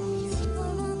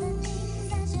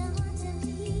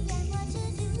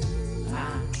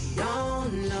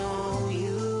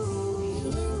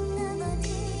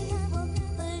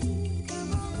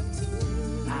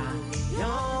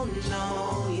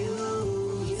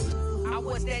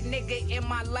 nigga in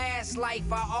my last life.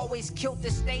 I always killed the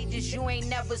stages you ain't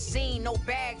never seen. No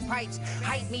bagpipes,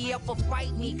 hype me up or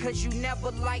fight me, cause you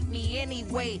never liked me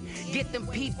anyway. Get them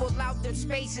people out them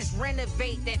spaces,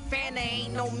 renovate. That Fanta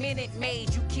ain't no Minute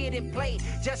Maid. You kid and play,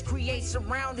 just create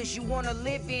surroundings you wanna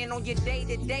live in on your day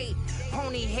to day.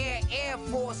 Pony hair Air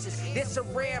Forces, this a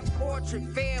rare portrait.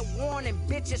 Fair warning,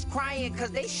 bitches crying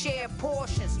cause they share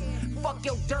portions. Fuck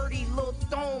your dirty little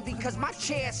throne because my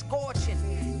chair's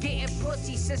scorching. Getting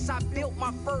pussy since I built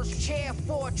my first chair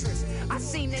fortress. I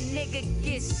seen a nigga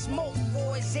get smoked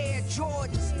for his Air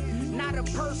Jordans. Not a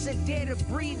person dare to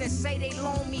breathe and say they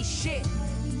loan me shit.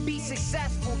 Be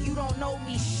successful, you don't know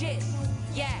me shit.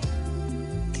 Yeah.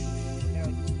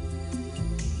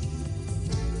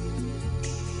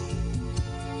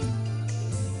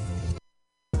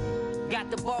 Got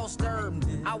the ball stirred.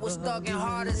 I was thugging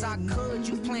hard as I could.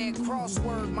 You playing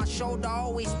crossword. My shoulder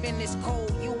always been this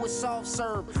cold. You was soft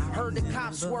serve. Heard the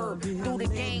cops swerve through the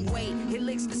gangway. It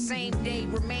licks the same day.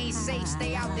 Remain safe.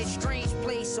 Stay out this strange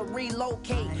place or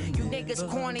relocate. You niggas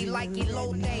corny like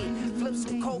elote. Flip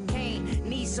some cocaine.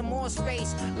 Need some more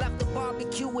space. Left the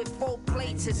barbecue with 4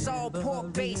 plates. It's all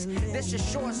pork based. This a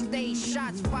short stay.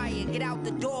 Shots fired. Get out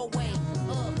the doorway.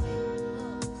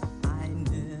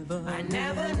 I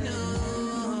never knew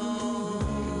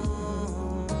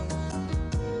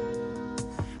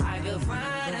I could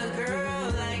find a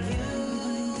girl like you.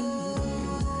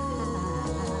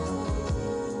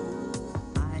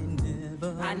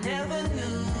 I never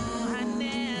knew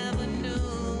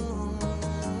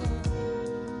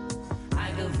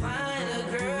I could find a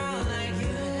girl like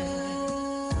you.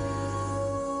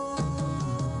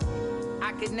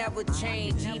 I could never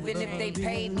change even if they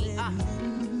paid me.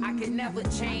 I could never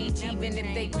change even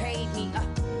if they paid me.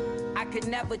 I could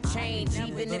never change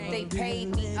even if they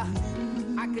paid me.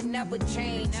 I could never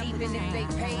change even if they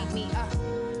paid me.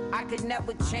 I could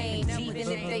never change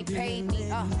even if they paid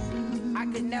me. I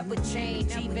could never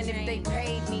change even if they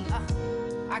paid me.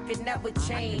 I could never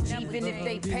change even if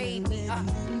they paid me.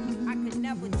 I could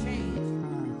never change.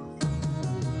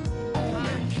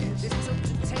 This took 2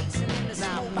 takes and then the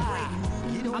smoke break.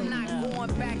 I'm not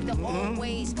going back to old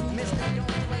ways. Mister, don't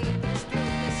play it. Still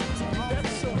listen to all the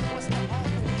so what's the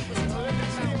awful he was talking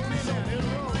about? So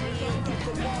you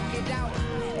could walk it out.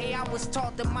 Hey, I was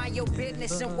taught to mind your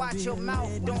business and watch your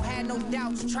mouth. Don't have no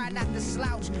doubts. Try not to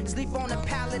slouch. Sleep on a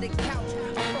pallet and couch.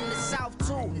 I'm from the South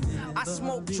too. I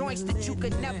smoke joints that you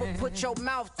could never put your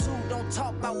mouth to. Don't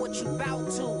talk about what you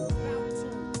bout to.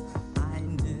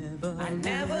 I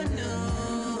never knew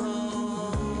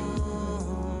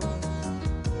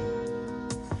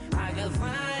I could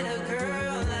find a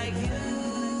girl like you.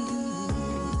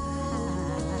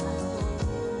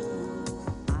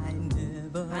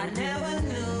 I never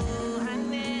knew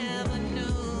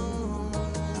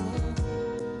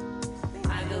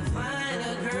I could find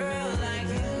a girl like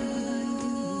you.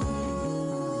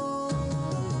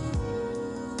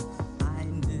 I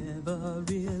never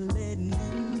really knew.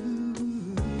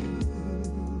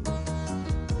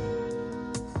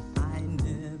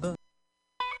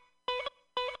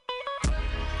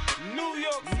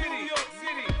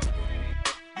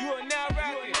 You are now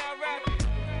rapping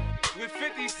with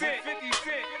 50 Cent.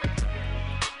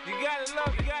 You gotta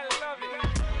love it.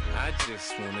 I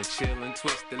just wanna chill and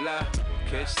twist the lie.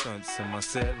 Catch stunts in my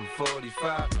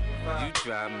 745. You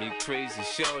drive me crazy,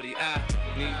 shorty. I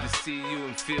need to see you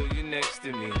and feel you next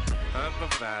to me. I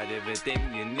provide everything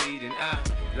you need, and I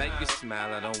like your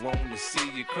smile. I don't want to see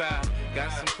you cry.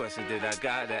 Got some questions that I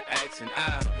gotta ask, and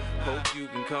I hope you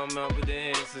can come up with the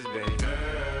answers, baby.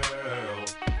 Girl,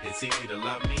 it's easy to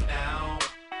love me now.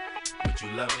 Would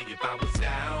you love me if I was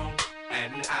down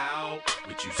and out?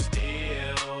 Would you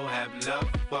still have love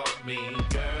for me,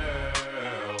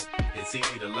 girl? It's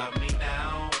easy to love me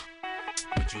now.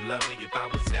 Would you love me if I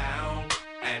was down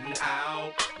and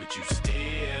out? Would you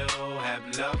still have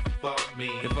love for me,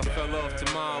 If I fell off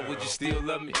tomorrow, would you still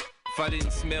love me? If I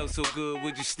didn't smell so good,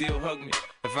 would you still hug me?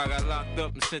 If I got locked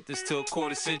up and sentenced to a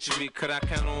quarter century, could I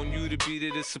count on you to be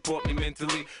there to support me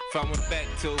mentally? If I went back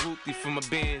to a hoopty for my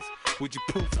bands, would you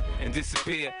poof and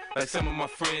disappear like some of my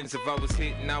friends? If I was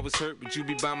hit and I was hurt, would you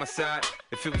be by my side?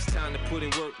 If it was time to put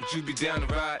in work, would you be down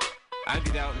to ride? I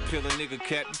get out and peel a nigga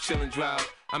cap, you chill and drive.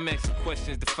 I'm asking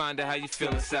questions to find out how you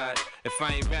feel inside. If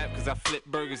I ain't rap cause I flip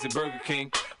burgers at Burger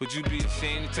King, would you be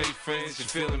ashamed to tell your friends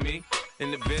that you're feeling me?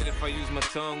 In the bed, if I use my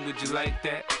tongue, would you like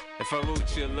that? If I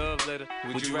wrote you a love letter,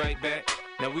 would you write back?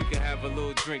 Now we can have a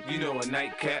little drink, you know, a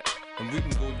nightcap, and we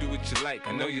can go do what you like.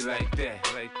 I know you like that,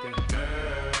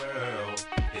 Girl,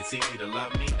 it's easy to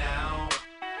love me now.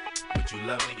 Would you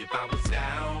love me if I was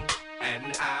down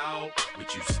and out,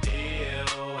 would you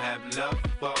still have love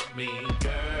for me,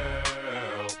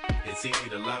 girl? It's easy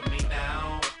to love me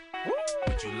now.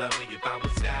 Would you love me if I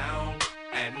was down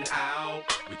and out?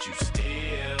 Would you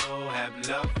still have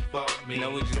love for me?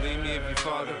 Now would you leave me if your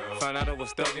father found out I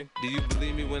was thugging? Do you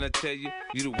believe me when I tell you,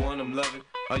 you the one I'm loving?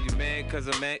 Are you mad cause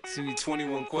I'm asking you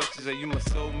 21 questions? Are you my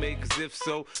soulmate? Cause if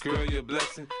so, girl, you're a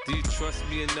blessing. Do you trust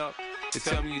me enough to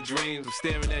tell me your dreams? I'm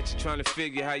staring at you trying to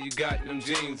figure how you got them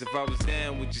jeans. If I was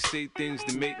down, would you say things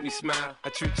to make me smile? I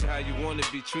treat you how you wanna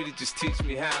be treated, just teach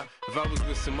me how. If I was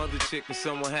with some other chick and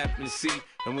someone happened to see,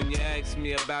 and when you asked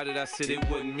me about it, I said it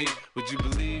wasn't me, would you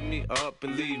believe me or up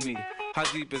and leave me? How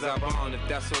deep is our bond if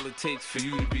that's all it takes for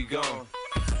you to be gone?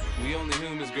 We only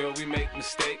humans, girl, we make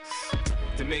mistakes.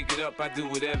 To make it up, I do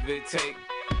whatever it takes.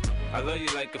 I love you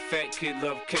like a fat kid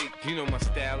love cake. You know my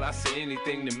style, I say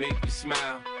anything to make you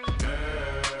smile.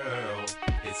 Girl,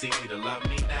 it's easy to love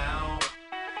me now.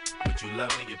 Would you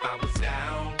love me if I was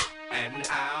down and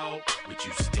out? Would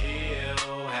you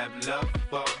still have love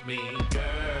for me,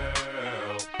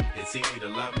 girl? It's easy to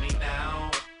love me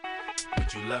now.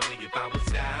 Would you love me if I was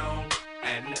down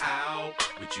and out?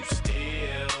 Would you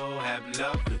still have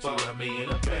love for me? Could you love me in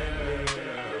a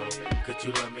bed? Could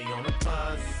you love me on a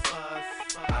bus?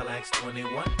 I'll ask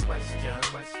 21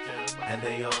 questions, and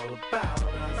they all about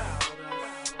us.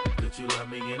 Could you love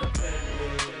me in a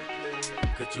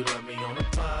bed? Could you love me on a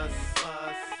bus?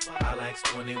 I'll ask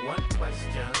 21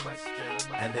 questions,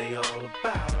 and they all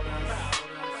about us.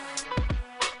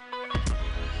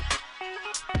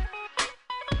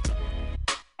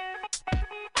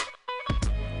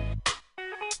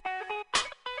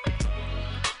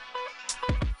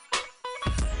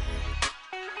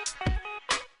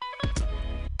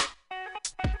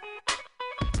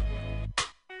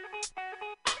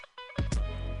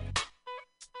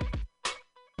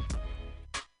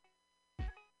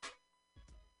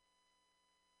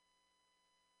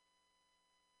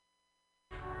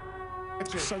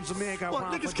 Sons of Man got What,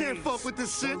 niggas can't fuck with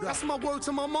this shit. That's my word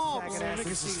to my mom.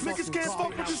 Niggas can't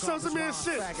fuck with this Sons of Man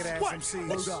shit. What?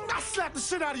 I slap the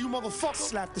shit out of you, motherfucker.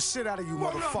 Slap the shit out of you,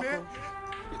 motherfucker.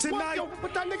 Tonight,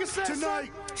 what that nigga said? Tonight,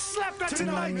 slap that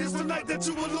tonight is the night that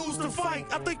you will lose the fight.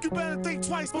 I think you better think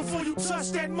twice before you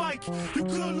touch that mic. You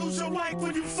could lose your life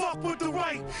when you fuck with the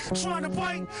right. Trying to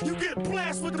bite, you get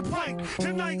blasted with the pipe.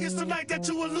 Tonight is the night that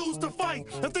you will lose the fight.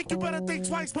 I think you better think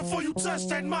twice before you touch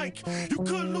that mic. You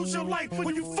could lose your life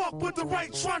when you fuck with the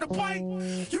right. Trying to bite,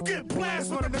 you get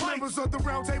blasted with the pipe. Members of the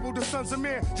round table, the Sons of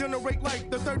Man, generate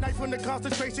light. The third night from the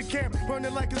concentration camp,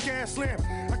 burning like a gas lamp.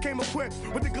 I came equipped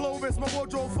with the globe as my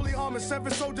wardrobe. Fully armored,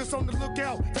 7 soldiers on the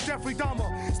lookout for Jeffrey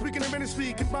Dahmer. Speaking of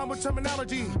ministry, combined with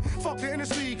terminology. Fuck the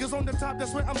industry, cause on the top,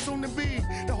 that's where I'm soon to be.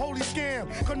 The holy scam,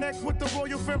 connect with the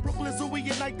royal fam, Brooklyn, so we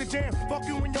unite the jam. Fuck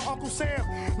you and your Uncle Sam.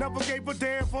 Never gave a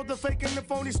damn for the fake and the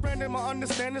phony stranding. My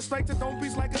understanding straight to don't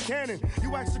beats like a cannon.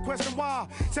 You ask the question why?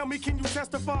 Tell me, can you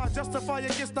testify? Justify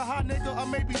against the hot nigga, or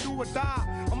maybe do or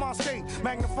die. I'm on state,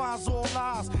 magnifies all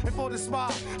lies. And for the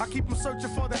spy, I keep them searching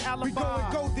for the alibi. We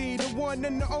going Goldie, the one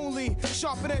and the only.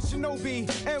 Sharper than Shinobi,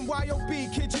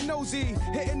 NYOB, kid you nosy.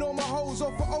 Hitting all my hoes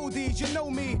off for ODs, you know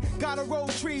me. Gotta roll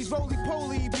trees,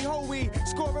 roly-poly, behold we.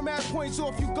 Scoring mad points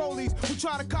off you goalies who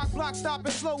try to cock block, stop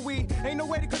and slow we. Ain't no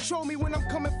way to control me when I'm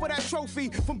coming for that trophy.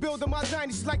 From building my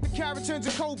dynasties like the Carringtons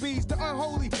and Kobe's. The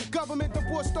unholy government, the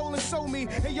boy stolen, sold me.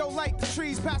 And yo, like the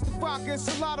trees, past the vodka and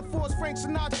Salada Force, Frank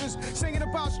Sinatra's. Singing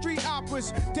about street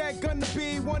operas. Dead gun to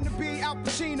be, one to be, Al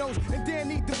Pacinos. And Dan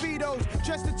need DeVitos,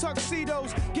 dressed in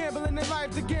tuxedos. Gambling in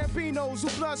life, the Gambinos who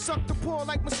blood suck the poor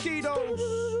like mosquitoes.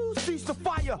 Cease the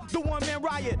fire, the one-man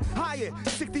riot, hired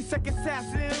 60-second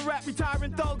assassin and rap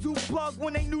retiring thugs who plug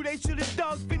when they knew they should've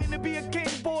dug. Feeling to be a king,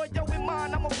 boy, yo, in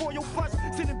mine, I'm a royal flush,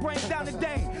 sending brains down the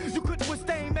Dane. You couldn't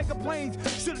withstand mega planes,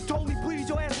 should've totally pleased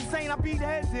your ass insane. I beat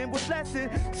heads in with lesson,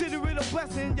 consider it a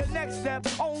blessing. Your next step,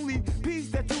 only peace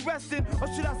that you rest in,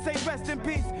 or should I say rest in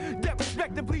peace? That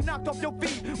respectively knocked off your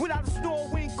feet without a snore,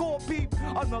 wink or peep.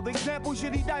 Another example,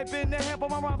 shitty dive in the hamper,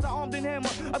 my rhymes are armed and hammer.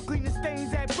 I'm cleaning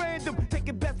stains at random,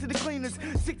 taking best to the cleaners.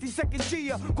 60-second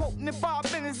Gia, quoting in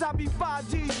 5 minutes, I'll be 5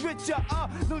 G's richer.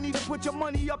 No need to put your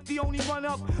money up, the only run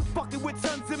up. Fucking with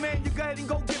Sons of Man, you go ahead and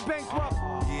go get bankrupt.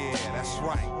 Yeah, that's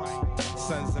right.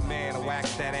 Sons of Man will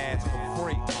wax that ass for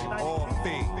free. All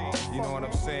fee. You know what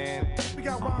I'm saying? We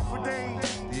got rhyme for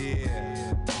days.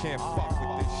 Yeah, can't fuck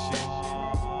with this shit.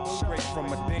 Straight from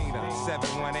Medina,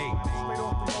 718. Straight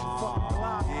off the motherfucking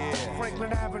block. Yeah.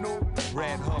 Franklin Avenue.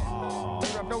 Red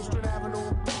Hook. Nostrand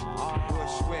Avenue.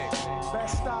 Bushwick.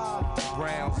 Bed-Stuy.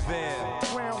 Brownsville.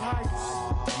 Crown Heights.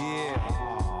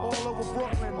 Yeah. All over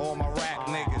Brooklyn. All my rap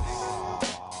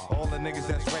niggas. All the niggas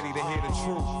that's ready to hear the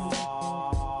truth.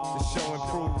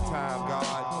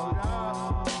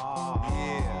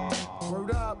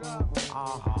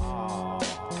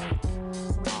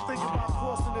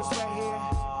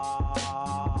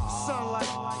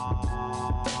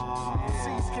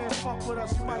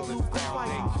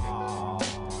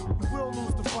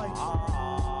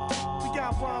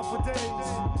 rhyme for days.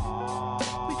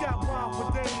 We got rhyme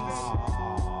for days.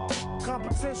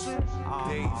 Competition.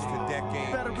 Days to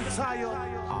decades. Better retire.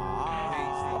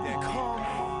 Or become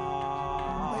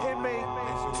an inmate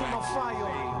to my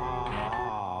fire.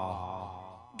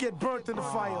 Get burnt in the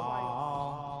fire.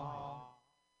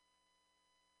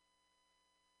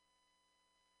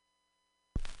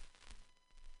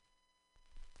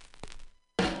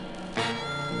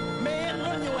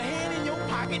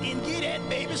 And get that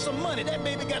baby some money. That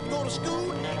baby got to go to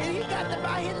school, and he got to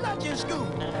buy his lunch in school.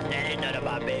 That ain't nothing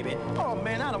about baby. Oh,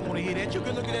 man, I don't want to hear that. You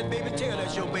can look at that baby, tell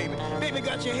that's your baby. Baby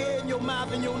got your head, your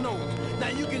mouth, and your nose. Now,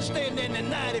 you can stand there and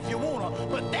deny it if you want to,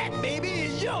 but that baby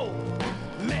is yours.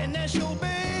 Man, that's your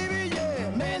baby, yeah.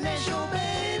 Man, that's your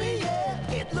baby,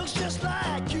 yeah. It looks just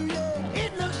like you, yeah.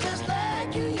 It looks just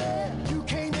like you, yeah. You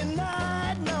can't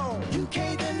deny it, no. You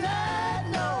can't deny it,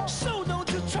 no. So don't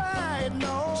you try it,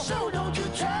 no. So don't you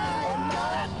try it, no.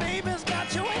 That baby's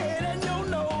got your head and your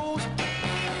nose.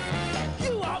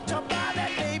 You ought to buy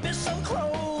that baby some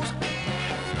clothes.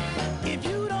 If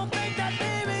you don't think that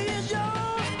baby is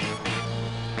yours,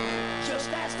 just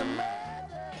ask the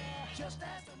mother. Just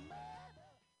ask the mother.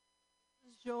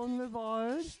 This is Joan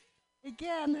Rivard.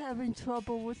 Again, having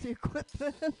trouble with the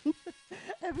equipment.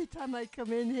 Every time I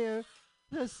come in here,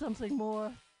 there's something more.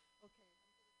 Okay,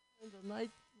 I'm going to turn the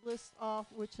night list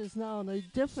off, which is now on a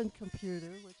different computer,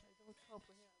 which I don't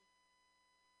comprehend.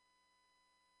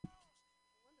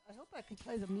 I hope I can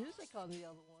play the music on the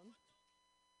other one.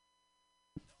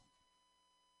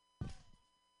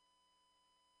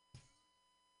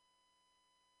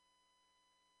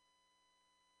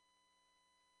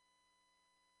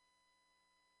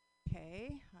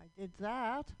 Okay, I did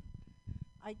that.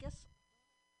 I guess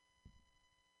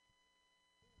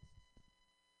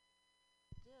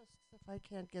discs if I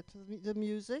can't get to the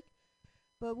music,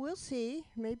 but we'll see.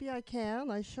 Maybe I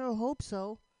can. I sure hope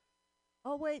so.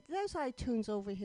 Oh wait, there's iTunes over here.